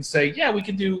it and we can say, yeah, we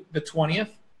can do the 20th.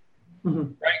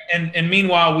 Mm-hmm. Right. And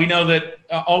meanwhile, we know that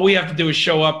all we have to do is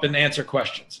show up and answer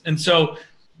questions. And so,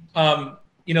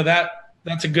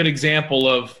 that's a good example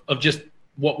of just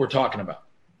what we're talking about.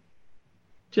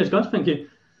 Cheers, guys. Thank you.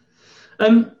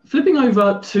 Flipping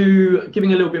over to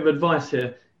giving a little bit of advice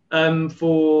here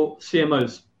for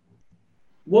CMOs.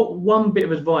 What one bit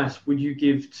of advice would you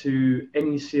give to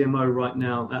any CMO right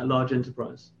now at a large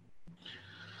enterprise?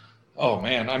 Oh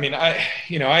man, I mean, I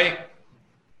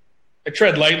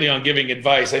tread lightly on giving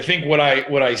advice. I think what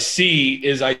I see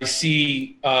is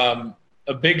a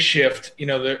big shift.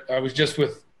 I was just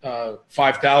with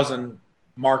 5,000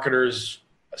 marketers,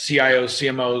 CIOs,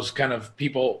 CMOs, kind of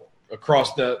people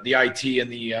across the IT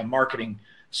and the marketing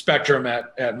spectrum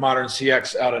at Modern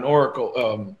CX out in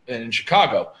Oracle in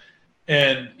Chicago.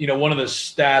 And, one of the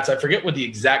stats, I forget what the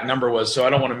exact number was, so I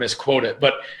don't want to misquote it,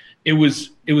 but it was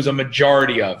a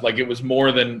majority of, like, it was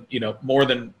more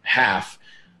than half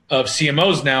of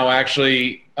CMOs now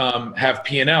actually have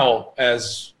P&L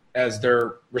as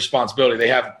their responsibility. They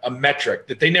have a metric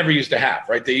that they never used to have,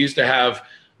 right? They used to have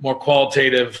more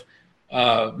qualitative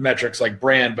metrics like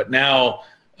brand, but now,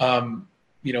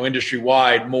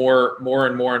 industry-wide, more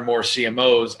and more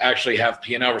CMOs actually have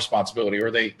P&L responsibility, or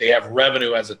they have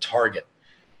revenue as a target.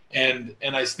 And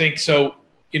I think so,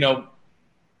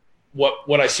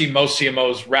 what I see most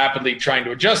CMOs rapidly trying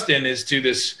to adjust in is to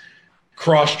this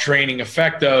cross-training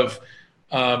effect of,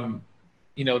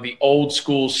 the old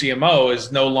school CMO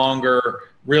is no longer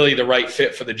really the right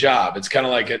fit for the job. It's kind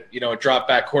of like a drop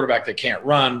back quarterback that can't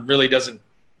run, really doesn't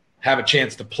have a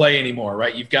chance to play anymore,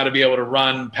 right? You've got to be able to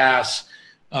run, pass,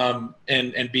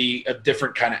 and be a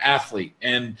different kind of athlete.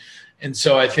 And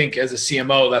so I think as a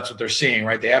CMO, that's what they're seeing,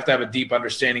 right? They have to have a deep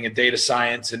understanding of data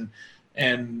science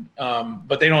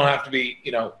but they don't have to be,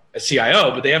 a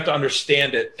CIO, but they have to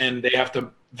understand it, and they have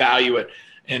to value it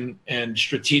and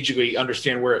strategically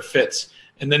understand where it fits.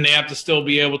 And then they have to still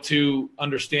be able to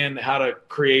understand how to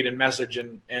create and message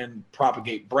and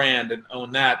propagate brand and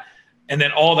own that. And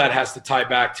then all that has to tie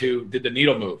back to, did the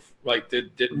needle move? Like,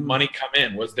 did money come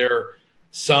in? Was there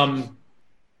some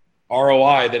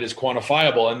ROI that is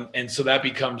quantifiable? And so that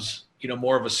becomes,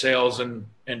 more of a sales and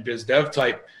biz dev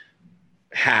type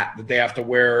hat that they have to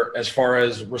wear as far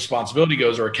as responsibility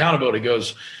goes or accountability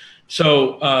goes.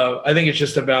 So I think it's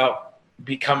just about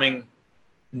becoming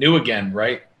new again,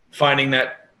 right? Finding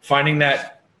that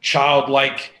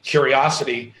childlike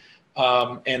curiosity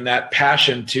and that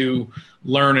passion to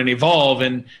learn and evolve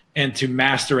and to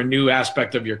master a new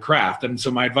aspect of your craft. And so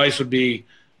my advice would be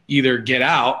either get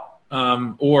out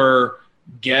or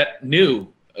get new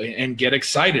and get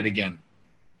excited again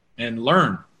and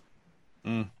learn.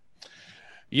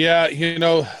 Yeah,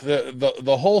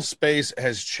 the whole space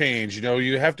has changed.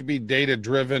 You have to be data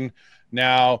driven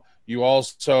now. You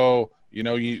also,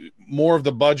 more of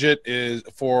the budget is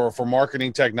for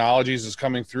marketing technologies is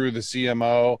coming through the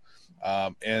CMO,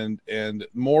 and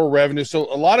more revenue. So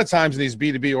a lot of times in these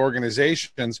B2B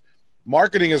organizations,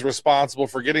 marketing is responsible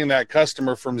for getting that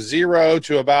customer from 0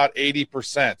 to about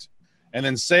 80%. And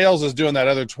then sales is doing that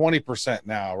other 20%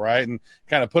 now, right? And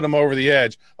kind of put them over the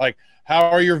edge. Like, how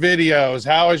are your videos?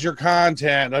 How is your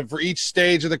content for each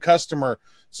stage of the customer?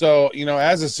 So,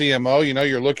 as a CMO,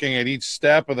 you're looking at each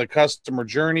step of the customer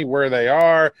journey, where they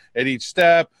are at each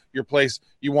step, your place.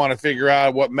 You want to figure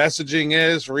out what messaging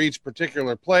is for each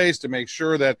particular place to make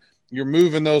sure that you're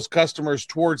moving those customers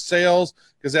towards sales.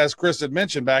 Because as Chris had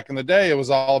mentioned back in the day, it was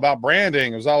all about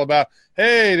branding. It was all about,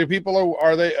 hey,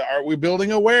 are we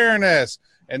building awareness?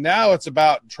 And now it's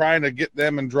about trying to get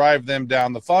them and drive them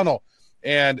down the funnel.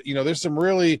 And, there's some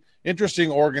really interesting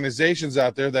organizations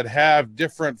out there that have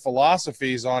different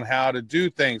philosophies on how to do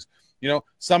things.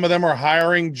 Some of them are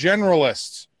hiring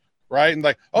generalists, right? And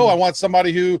like, oh, I want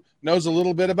somebody who knows a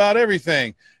little bit about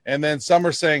everything. And then some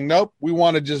are saying, nope, we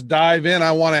want to just dive in.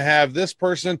 I want to have this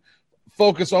person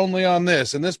focus only on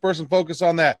this and this person focus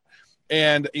on that.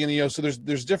 And, so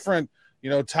there's different,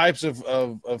 types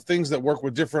of things that work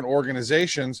with different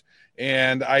organizations.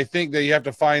 And I think that you have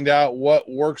to find out what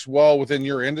works well within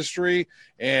your industry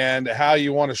and how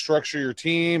you want to structure your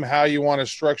team, how you want to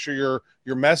structure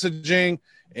your messaging,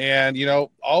 and,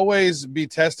 always be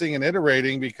testing and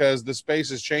iterating because the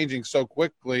space is changing so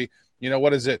quickly.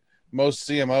 What is it? Most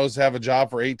CMOs have a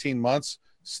job for 18 months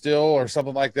still or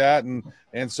something like that.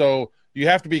 And so you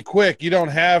have to be quick. You don't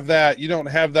have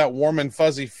that warm and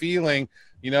fuzzy feeling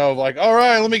like, all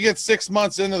right, let me get 6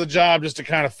 months into the job just to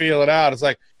kind of feel it out. It's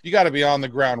like, you got to be on the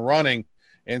ground running.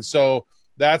 And so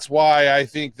that's why I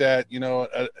think that,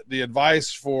 the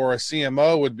advice for a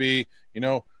CMO would be,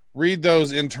 read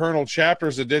those internal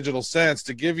chapters of Digital Sense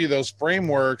to give you those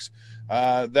frameworks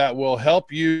that will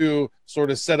help you sort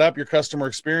of set up your customer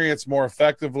experience more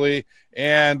effectively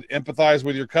and empathize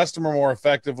with your customer more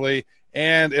effectively,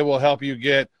 and it will help you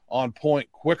get on point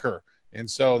quicker. And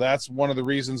so that's one of the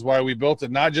reasons why we built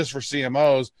it, not just for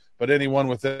CMOs, but anyone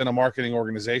within a marketing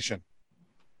organization.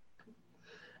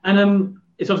 And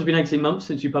it's obviously been 18 months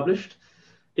since you published.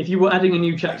 If you were adding a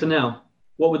new chapter now,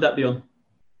 what would that be on?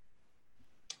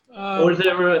 Or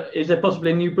is there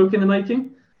possibly a new book in the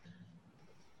making?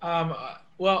 I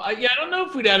don't know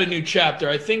if we'd add a new chapter.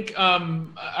 I think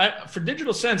for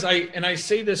Digital Sense, I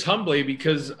say this humbly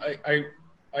because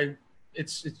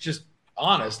it's just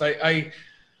honest.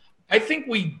 I think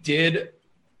we did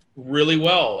really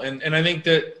well, and I think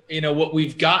that what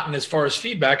we've gotten as far as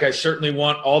feedback. I certainly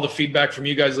want all the feedback from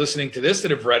you guys listening to this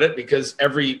that have read it, because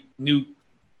every new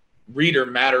reader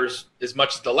matters as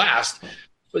much as the last.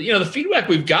 But the feedback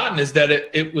we've gotten is that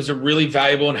it was a really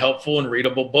valuable and helpful and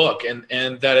readable book,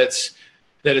 and that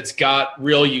it's got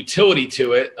real utility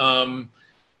to it.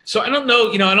 So I don't know,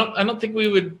 I don't think we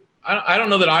would. I don't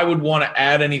know that I would want to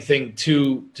add anything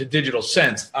to Digital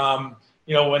Sense.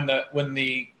 When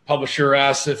the publisher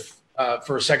asks if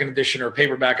for a second edition or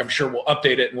paperback, I'm sure we'll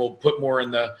update it and we'll put more in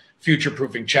the future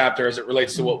proofing chapter as it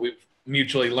relates to what we've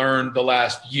mutually learned the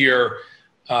last year,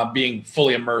 being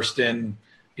fully immersed in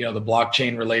the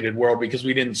blockchain related world, because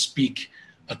we didn't speak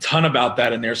a ton about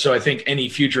that in there. So I think any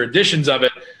future editions of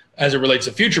it, as it relates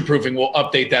to future proofing, we'll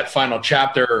update that final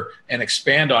chapter and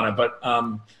expand on it. But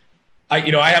I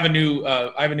have a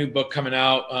new book coming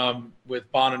out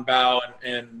with Bon and Bao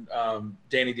and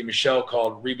Danny DiMichele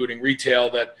called Rebooting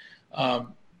Retail that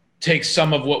takes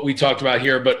some of what we talked about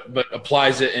here, but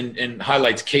applies it and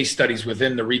highlights case studies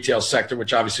within the retail sector,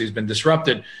 which obviously has been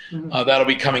disrupted. That'll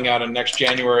be coming out in next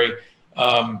January.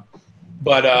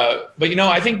 But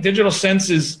I think Digital Sense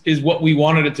is what we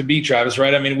wanted it to be, Travis,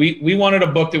 right? I mean, we wanted a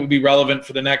book that would be relevant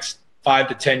for the next 5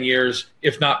 to 10 years,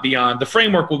 if not beyond. The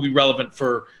framework will be relevant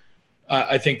for,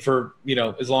 I think, for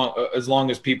as long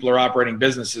as people are operating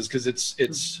businesses, because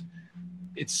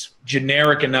it's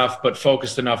generic enough but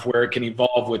focused enough where it can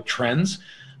evolve with trends.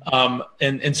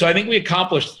 And so I think we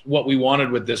accomplished what we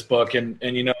wanted with this book, and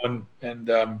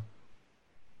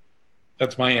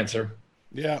that's my answer.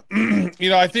 Yeah.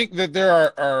 I think that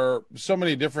there are so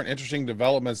many different interesting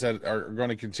developments that are going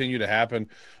to continue to happen.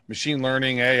 Machine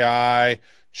learning, AI,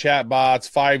 chatbots,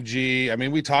 5G. I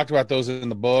mean, we talked about those in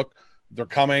the book. They're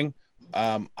coming.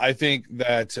 I think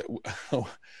I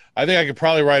could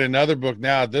probably write another book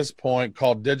now at this point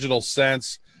called Digital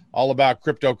Sense, all about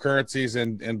cryptocurrencies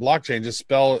and blockchain. Just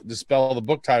spell the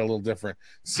book title a little different.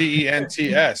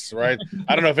 CENTS, right?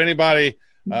 I don't know if anybody,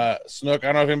 Snook, I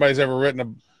don't know if anybody's ever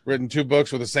written 2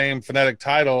 books with the same phonetic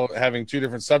title having 2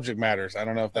 different subject matters. I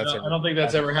don't know if that's I don't think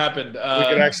that's ever happened. We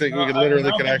could actually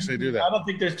do that. I don't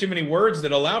think there's too many words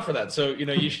that allow for that. So,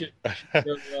 you should.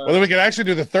 Well, then we could actually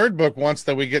do the 3rd book once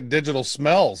that we get digital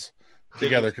smells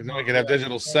together, because then we could have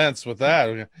Digital Sense with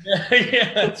that.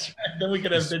 Yeah, that's right. Then we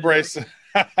could have Sprays.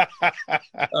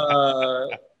 Well,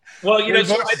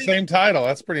 the same title.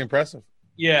 That's pretty impressive.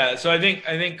 Yeah. So I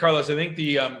think Carlos,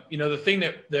 the thing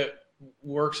that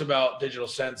works about Digital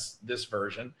Sense, this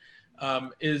version,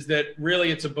 is that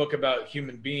really it's a book about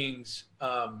human beings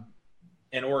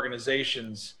and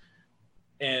organizations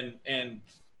and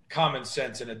common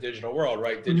sense in a digital world,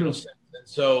 right? Digital sense. And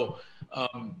so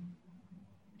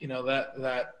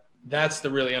that's the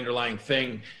really underlying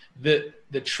thing. The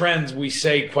trends, we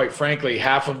say, quite frankly,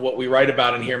 half of what we write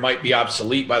about in here might be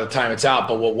obsolete by the time it's out,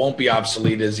 but what won't be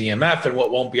obsolete is EMF, and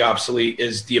what won't be obsolete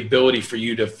is the ability for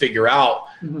you to figure out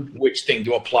which thing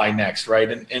to apply next, right?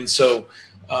 And so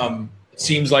it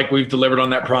seems like we've delivered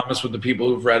on that promise with the people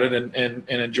who've read it and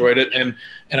enjoyed it. And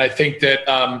I think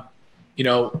that,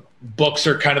 books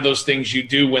are kind of those things you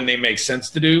do when they make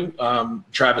sense to do.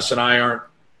 Travis and I aren't,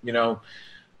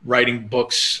 writing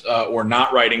books or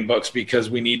not writing books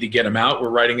because we need to get them out. We're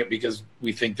writing it because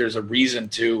we think there's a reason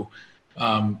to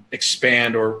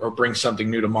expand or bring something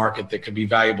new to market that could be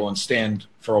valuable and stand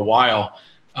for a while.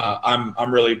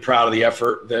 I'm really proud of the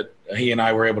effort that he and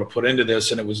I were able to put into this,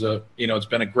 and it was it's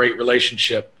been a great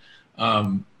relationship.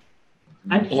 And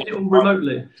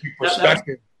remotely.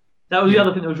 That was the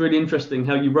other thing that was really interesting,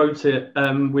 how you wrote it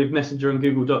with Messenger and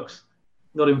Google Docs,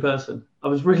 not in person. I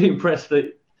was really impressed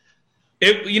that.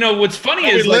 What's funny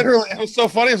is it was so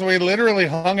funny is we literally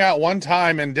hung out one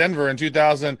time in Denver in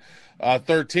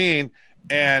 2013,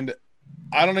 and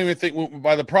I don't even think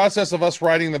by the process of us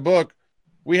writing the book,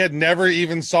 we had never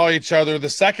even saw each other the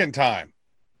second time.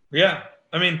 Yeah.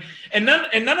 I mean, and none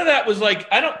of that was like,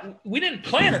 we didn't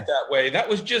plan it that way. That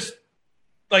was just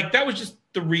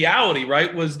the reality,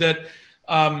 right? Was that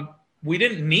we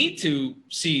didn't need to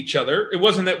see each other. It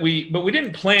wasn't that but we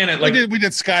didn't plan it. Like we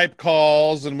did Skype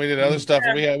calls and we did other stuff.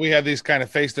 And we had these kind of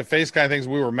face-to-face kind of things.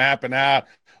 We were mapping out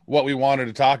what we wanted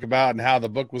to talk about and how the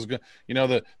book was going,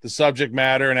 the subject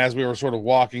matter. And as we were sort of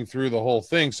walking through the whole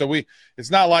thing. So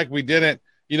it's not like we didn't,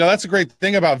 that's a great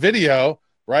thing about video,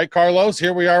 right? Carlos,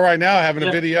 here we are right now having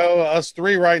a video, us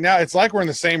three right now. It's like we're in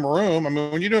the same room. I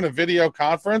mean, when you're doing a video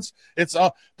conference,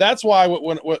 that's why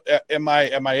when in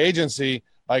my agency,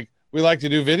 like we like to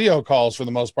do video calls for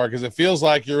the most part, because it feels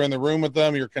like you're in the room with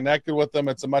them, you're connected with them.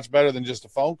 It's much better than just a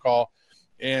phone call.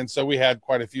 And so we had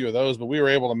quite a few of those, but we were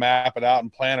able to map it out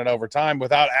and plan it over time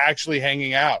without actually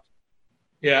hanging out.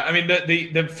 Yeah, I mean,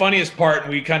 the funniest part,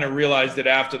 and we kind of realized it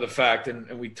after the fact, and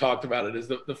we talked about it, is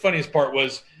the funniest part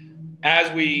was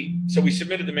we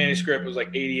submitted the manuscript. It was like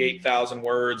 88,000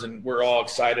 words, and we're all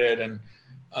excited.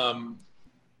 And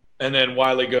then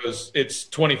Wiley goes, it's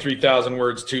 23,000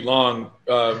 words too long.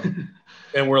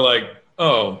 And we're like,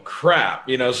 oh, crap.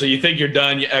 So you think you're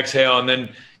done, you exhale, and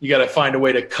then you got to find a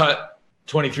way to cut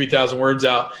 23,000 words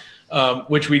out,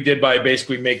 which we did by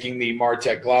basically making the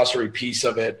MarTech glossary piece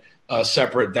of it a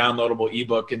separate downloadable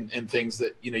ebook and things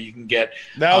that you can get.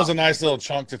 That was a nice little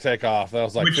chunk to take off. That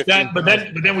was like but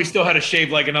then we still had to shave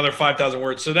like another 5,000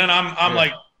 words. So then I'm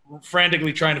like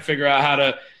frantically trying to figure out how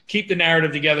to keep the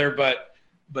narrative together, but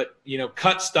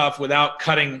cut stuff without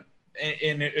cutting.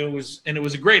 And it was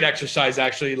a great exercise,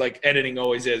 actually, like editing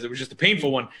always is. It was just a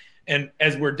painful one. And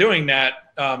as we're doing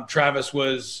that, Travis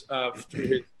was through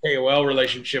his KOL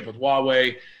relationship with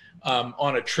Huawei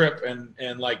on a trip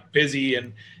and like busy,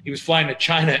 and he was flying to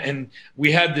China. And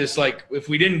we had this, like, if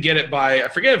we didn't get it by, I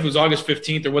forget if it was August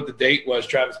 15th or what the date was,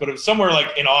 Travis, but it was somewhere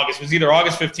like in August. It was either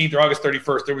August 15th or August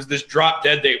 31st. There was this drop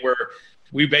dead date where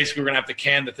we basically were going to have to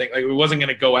can the thing. Like, it wasn't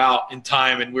going to go out in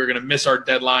time, and we were going to miss our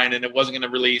deadline, and it wasn't going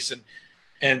to release.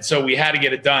 And so we had to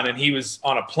get it done. And he was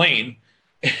on a plane.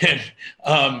 And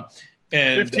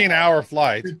 15-hour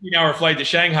flight. 15-hour flight to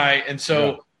Shanghai. And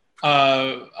so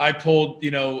I pulled,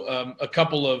 a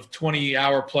couple of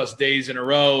 20-hour plus days in a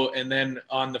row. And then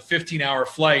on the 15-hour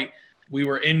flight, we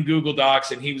were in Google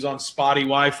Docs, and he was on spotty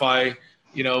Wi-Fi,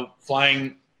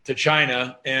 flying to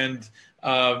China. And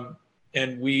I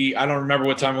don't remember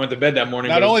what time I went to bed that morning.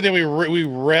 Not only did we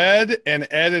read and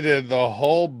edited the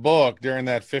whole book during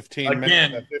that 15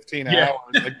 minutes, that 15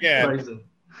 hours again.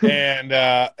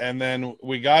 And then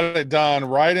we got it done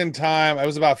right in time. It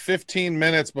was about 15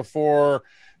 minutes before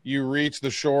you reach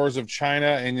the shores of China,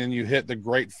 and then you hit the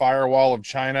Great Firewall of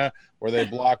China, where they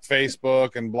block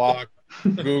Facebook and block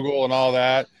Google and all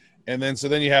that. And then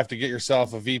then you have to get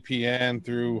yourself a VPN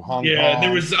through Hong Kong.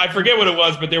 Yeah, I forget what it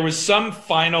was, but there was some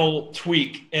final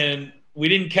tweak, and we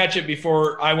didn't catch it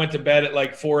before I went to bed at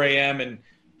like 4 a.m. and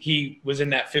he was in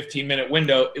that 15-minute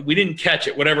window. We didn't catch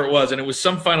it, whatever it was. And it was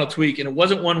some final tweak. And it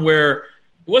wasn't one where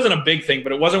 – it wasn't a big thing,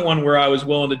 but it wasn't one where I was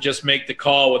willing to just make the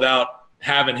call without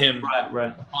having him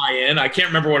buy in. I can't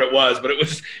remember what it was, but it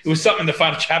was something in the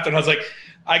final chapter. And I was like,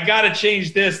 I got to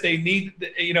change this. They need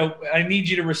 – I need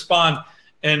you to respond.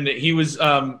 And he was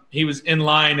in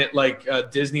line at like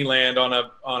Disneyland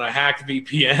on a hacked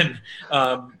VPN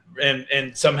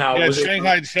and somehow –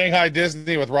 Shanghai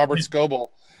Disney with Robert Scoble.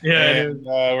 Yeah, and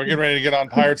we're getting ready to get on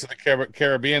Pirates of the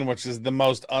Caribbean, which is the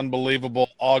most unbelievable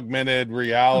augmented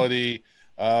reality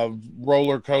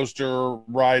roller coaster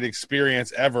ride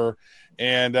experience ever,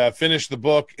 and finish the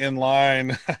book in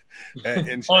line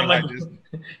in Shanghai Disney.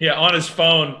 Yeah, on his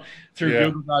phone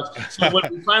through Google Docs. So when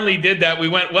we finally did that, we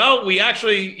went, well, we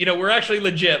actually, we're actually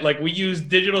legit. Like, we used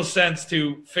Digital Sense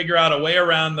to figure out a way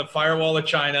around the firewall of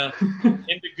China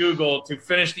into Google to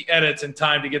finish the edits in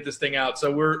time to get this thing out.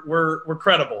 So we're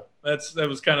credible. That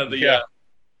was kind of the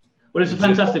Well, it's a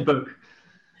fantastic book.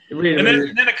 And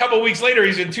then a couple of weeks later,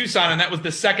 he's in Tucson, and that was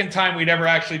the second time we'd ever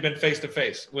actually been face to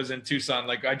face. Was in Tucson.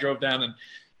 Like, I drove down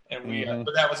and we,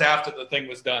 but that was after the thing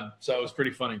was done. So it was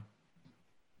pretty funny.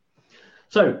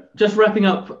 So, just wrapping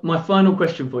up, my final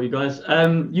question for you guys.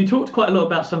 You talked quite a lot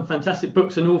about some fantastic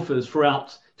books and authors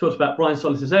throughout. Talked about Brian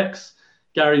Solis' X,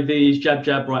 Gary Vee's Jab,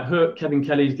 Jab, Right Hook, Kevin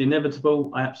Kelly's The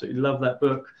Inevitable. I absolutely love that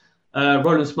book.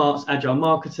 Roland Smart's Agile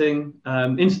Marketing.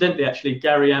 Incidentally, actually,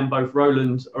 Gary and both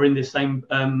Roland are in this same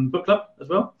book club as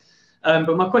well.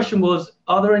 But my question was,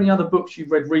 are there any other books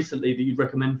you've read recently that you'd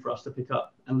recommend for us to pick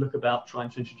up and look about trying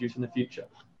to introduce in the future?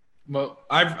 Well,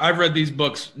 I've read these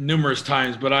books numerous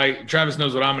times, but Travis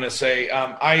knows what I'm going to say.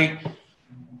 I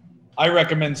I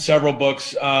recommend several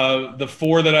books. The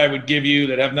four that I would give you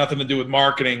that have nothing to do with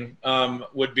marketing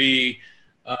would be,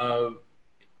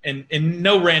 in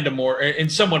no random order, in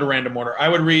somewhat a random order. I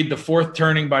would read The Fourth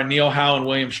Turning by Neil Howe and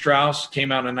William Strauss.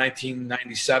 Came out in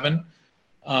 1997.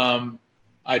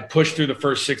 I'd push through the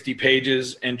first 60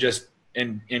 pages and just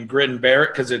and grit and bear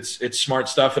it, because it's smart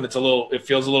stuff and it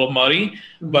feels a little muddy.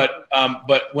 But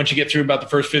once you get through about the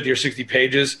first 50 or 60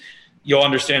 pages, you'll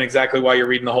understand exactly why you're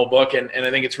reading the whole book. And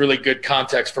I think it's really good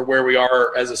context for where we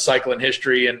are as a cycle in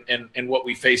history and what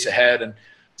we face ahead. And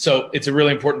so it's a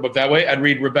really important book that way. I'd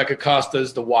read Rebecca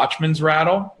Costa's The Watchman's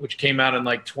Rattle, which came out in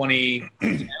like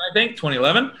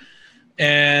 2011.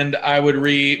 And I would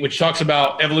read, which talks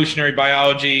about evolutionary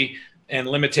biology and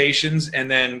limitations,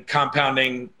 and then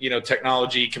compounding,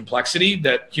 technology complexity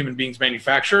that human beings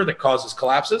manufacture that causes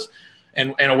collapses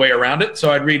and a way around it. So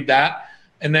I'd read that.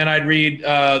 And then I'd read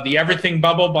The Everything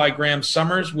Bubble by Graham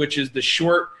Summers, which is the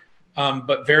short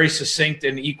but very succinct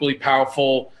and equally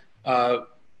powerful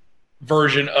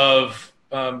version of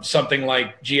something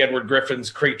like G. Edward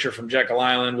Griffin's Creature from Jekyll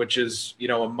Island, which is,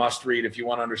 a must read if you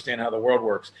want to understand how the world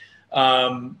works.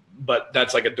 But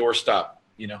that's like a doorstop,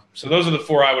 So those are the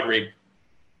four I would read.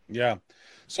 Yeah.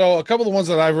 So a couple of the ones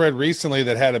that I've read recently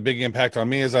that had a big impact on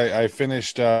me is I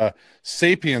finished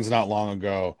Sapiens not long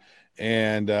ago.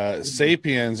 And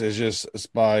Sapiens is just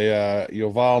by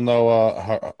Yuval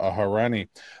Noah Harari.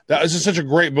 That is just such a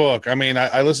great book. I mean,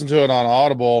 I listened to it on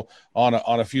Audible on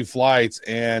a few flights,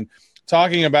 and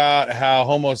talking about how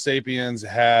Homo sapiens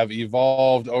have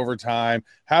evolved over time,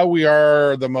 how we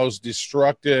are the most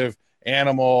destructive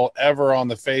animal ever on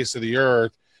the face of the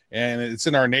earth, and it's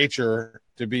in our nature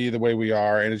to be the way we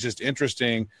are. And it's just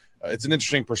interesting. It's an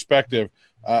interesting perspective.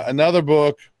 Another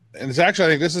book, and it's actually, I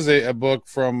think this is a book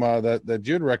from that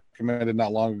Jude recommended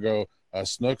not long ago,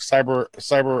 Snook,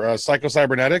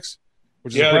 Psycho-Cybernetics,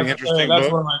 which is a pretty interesting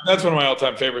book. That's one of my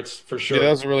all-time favorites, for sure. Yeah,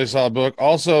 that's a really solid book.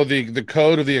 Also, the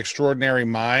Code of the Extraordinary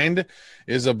Mind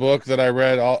is a book that I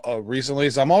read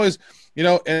recently. So I'm always,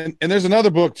 and there's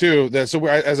another book too.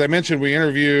 As I mentioned, we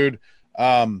interviewed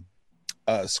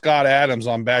Scott Adams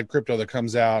on Bad Crypto that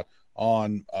comes out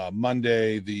on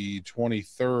Monday, the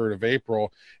 23rd of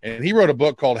April. And he wrote a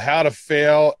book called How to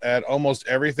Fail at Almost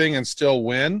Everything and Still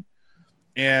Win.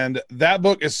 And that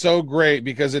book is so great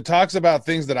because it talks about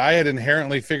things that I had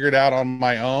inherently figured out on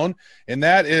my own. And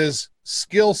that is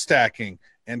skill stacking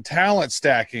and talent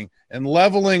stacking and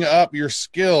leveling up your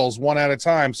skills one at a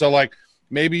time. So like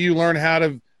maybe you learn how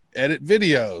to edit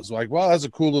videos. Like, well, that's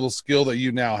a cool little skill that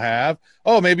you now have.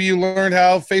 Oh, maybe you learned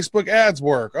how Facebook ads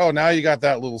work. Oh, now you got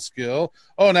that little skill.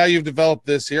 Oh, now you've developed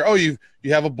this here. Oh, you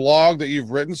have a blog that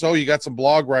you've written, so you got some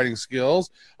blog writing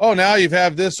skills. Oh, now you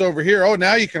have this over here. Oh,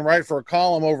 now you can write for a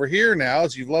column over here now,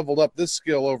 so you've leveled up this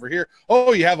skill over here.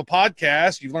 Oh, you have a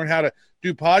podcast. You've learned how to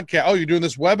do podcast. Oh, you're doing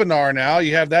this webinar now.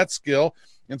 You have that skill.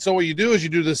 And so what you do is you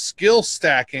do the skill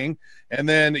stacking, and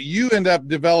then you end up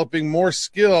developing more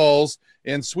skills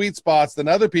in sweet spots than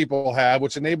other people have,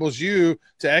 which enables you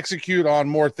to execute on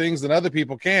more things than other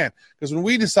people can. Because when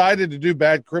we decided to do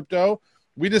Bad Crypto,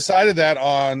 we decided that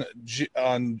on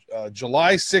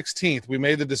July 16th, we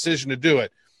made the decision to do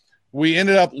it. We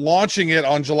ended up launching it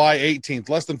on July 18th,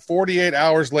 less than 48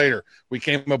 hours later. We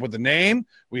came up with the name.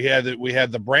 We had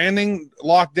the branding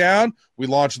locked down. We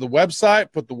launched the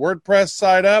website, put the WordPress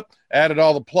site up, added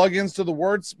all the plugins to the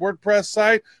WordPress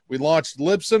site. We launched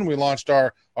Libsyn. We launched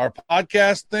our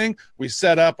podcast thing. We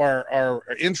set up our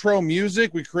intro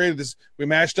music. We created this. We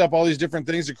mashed up all these different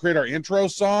things to create our intro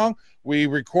song. We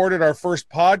recorded our first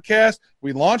podcast.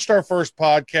 We launched our first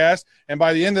podcast. And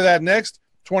by the end of that next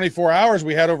 24 hours,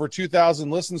 we had over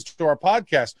 2,000 listens to our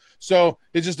podcast. So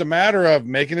it's just a matter of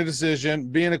making a decision,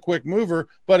 being a quick mover.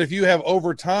 But if you have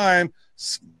over time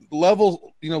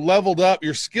leveled up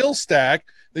your skill stack,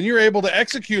 then you're able to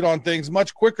execute on things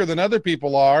much quicker than other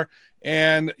people are.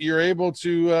 And you're able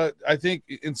to, I think,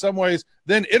 in some ways,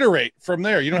 then iterate from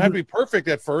there. You don't have to be perfect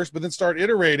at first, but then start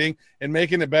iterating and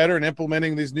making it better and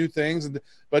implementing these new things.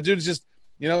 But dude, it's just,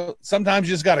 sometimes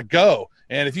you just got to go.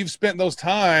 And if you've spent those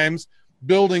times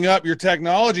building up your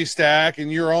technology stack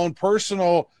and your own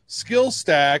personal skill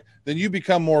stack, then you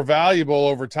become more valuable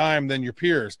over time than your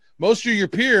peers. Most of your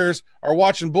peers are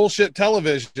watching bullshit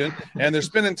television and they're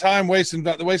spending time wasting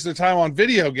their time on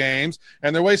video games,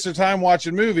 and they're wasting their time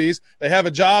watching movies. They have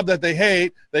a job that they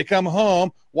hate. They come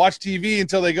home, watch TV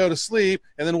until they go to sleep,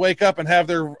 and then wake up and have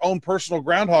their own personal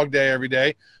Groundhog Day every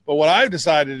day. But what I've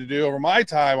decided to do over my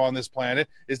time on this planet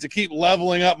is to keep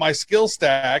leveling up my skill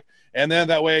stack. And then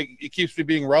that way it keeps me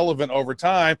being relevant over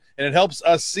time, and it helps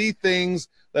us see things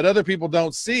that other people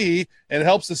don't see, and it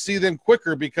helps us see them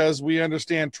quicker because we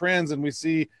understand trends and we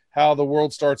see how the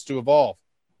world starts to evolve.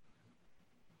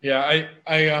 Yeah,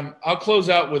 I'll close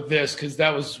out with this because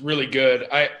that was really good.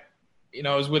 I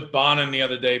was with Bonin the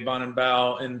other day, Bonin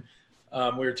Bao, and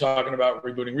we were talking about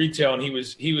rebooting retail, and he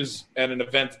was at an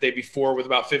event the day before with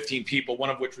about 15 people,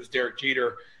 one of which was Derek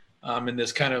Jeter, in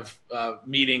this kind of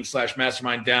meeting /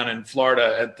 mastermind down in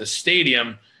Florida at the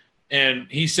stadium. And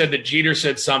he said that Jeter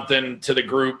said something to the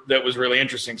group that was really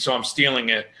interesting. So I'm stealing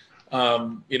it.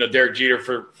 Derek Jeter,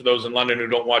 for those in London who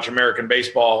don't watch American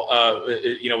baseball,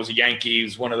 was a Yankee. He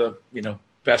was one of the,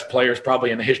 best players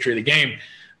probably in the history of the game.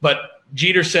 But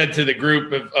Jeter said to the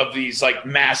group of these like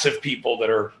massive people that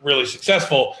are really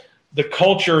successful, the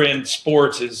culture in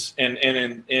sports is, and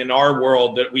in our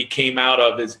world that we came out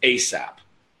of is ASAP,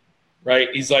 right?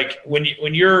 He's like, when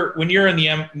you're in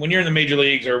the major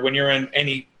leagues or when you're in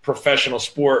any professional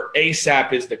sport,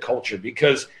 ASAP is the culture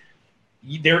because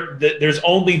there's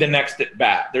only the next at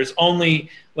bat. There's only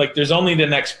the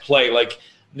next play. Like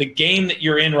the game that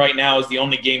you're in right now is the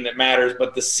only game that matters,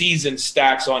 but the season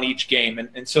stacks on each game.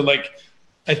 And so like,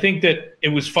 I think that it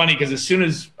was funny because as soon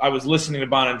as I was listening to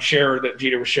Bonin share that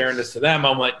Jeter was sharing this to them,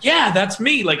 I'm like, yeah, that's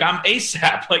me. Like I'm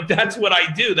ASAP. Like that's what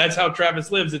I do. That's how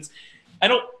Travis lives. I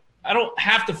don't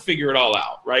have to figure it all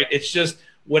out. Right. It's just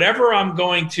whatever I'm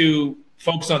going to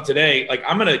focus on today. Like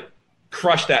I'm going to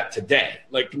crush that today.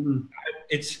 Like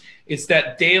it's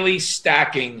that daily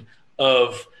stacking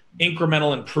of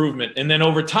incremental improvement. And then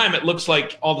over time, it looks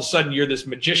like all of a sudden you're this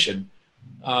magician.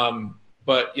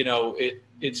 But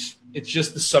it's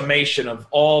just the summation of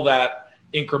all that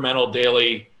incremental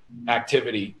daily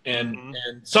activity. And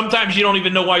sometimes you don't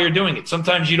even know why you're doing it.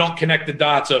 Sometimes you don't connect the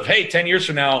dots of, hey, 10 years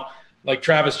from now, like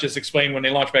Travis just explained when they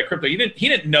launched Back Crypto, he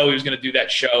didn't know he was going to do that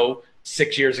show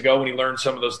 6 years ago when he learned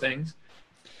some of those things.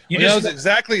 That's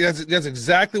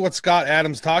exactly what Scott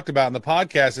Adams talked about in the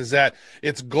podcast, is that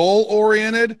it's goal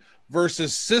oriented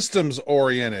versus systems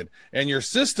oriented. And your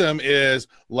system is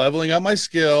leveling up my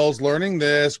skills, learning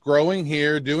this, growing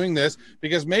here, doing this,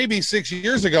 because maybe 6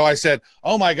 years ago I said,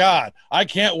 oh my God, I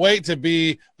can't wait to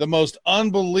be the most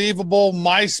unbelievable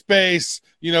MySpace,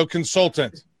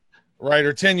 consultant, right?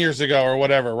 Or 10 years ago or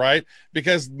whatever, right?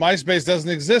 Because MySpace doesn't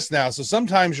exist now. So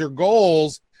sometimes your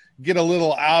goals get a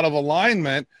little out of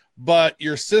alignment, but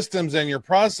your systems and your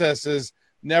processes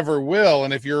never will.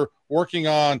 And if you're working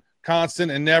on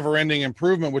constant and never-ending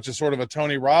improvement, which is sort of a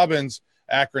Tony Robbins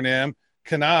acronym,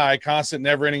 CANI, constant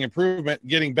never-ending improvement,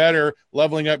 getting better,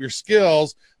 leveling up your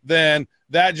skills, then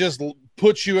that just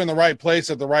puts you in the right place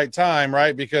at the right time,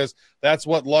 right? Because that's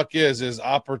what luck is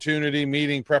opportunity,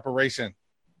 meeting, preparation.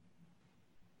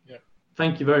 Yeah.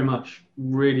 Thank you very much.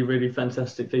 Really, really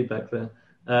fantastic feedback there.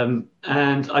 And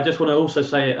I just want to also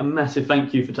say a massive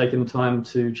thank you for taking the time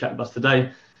to chat with us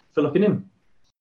today, for looking in.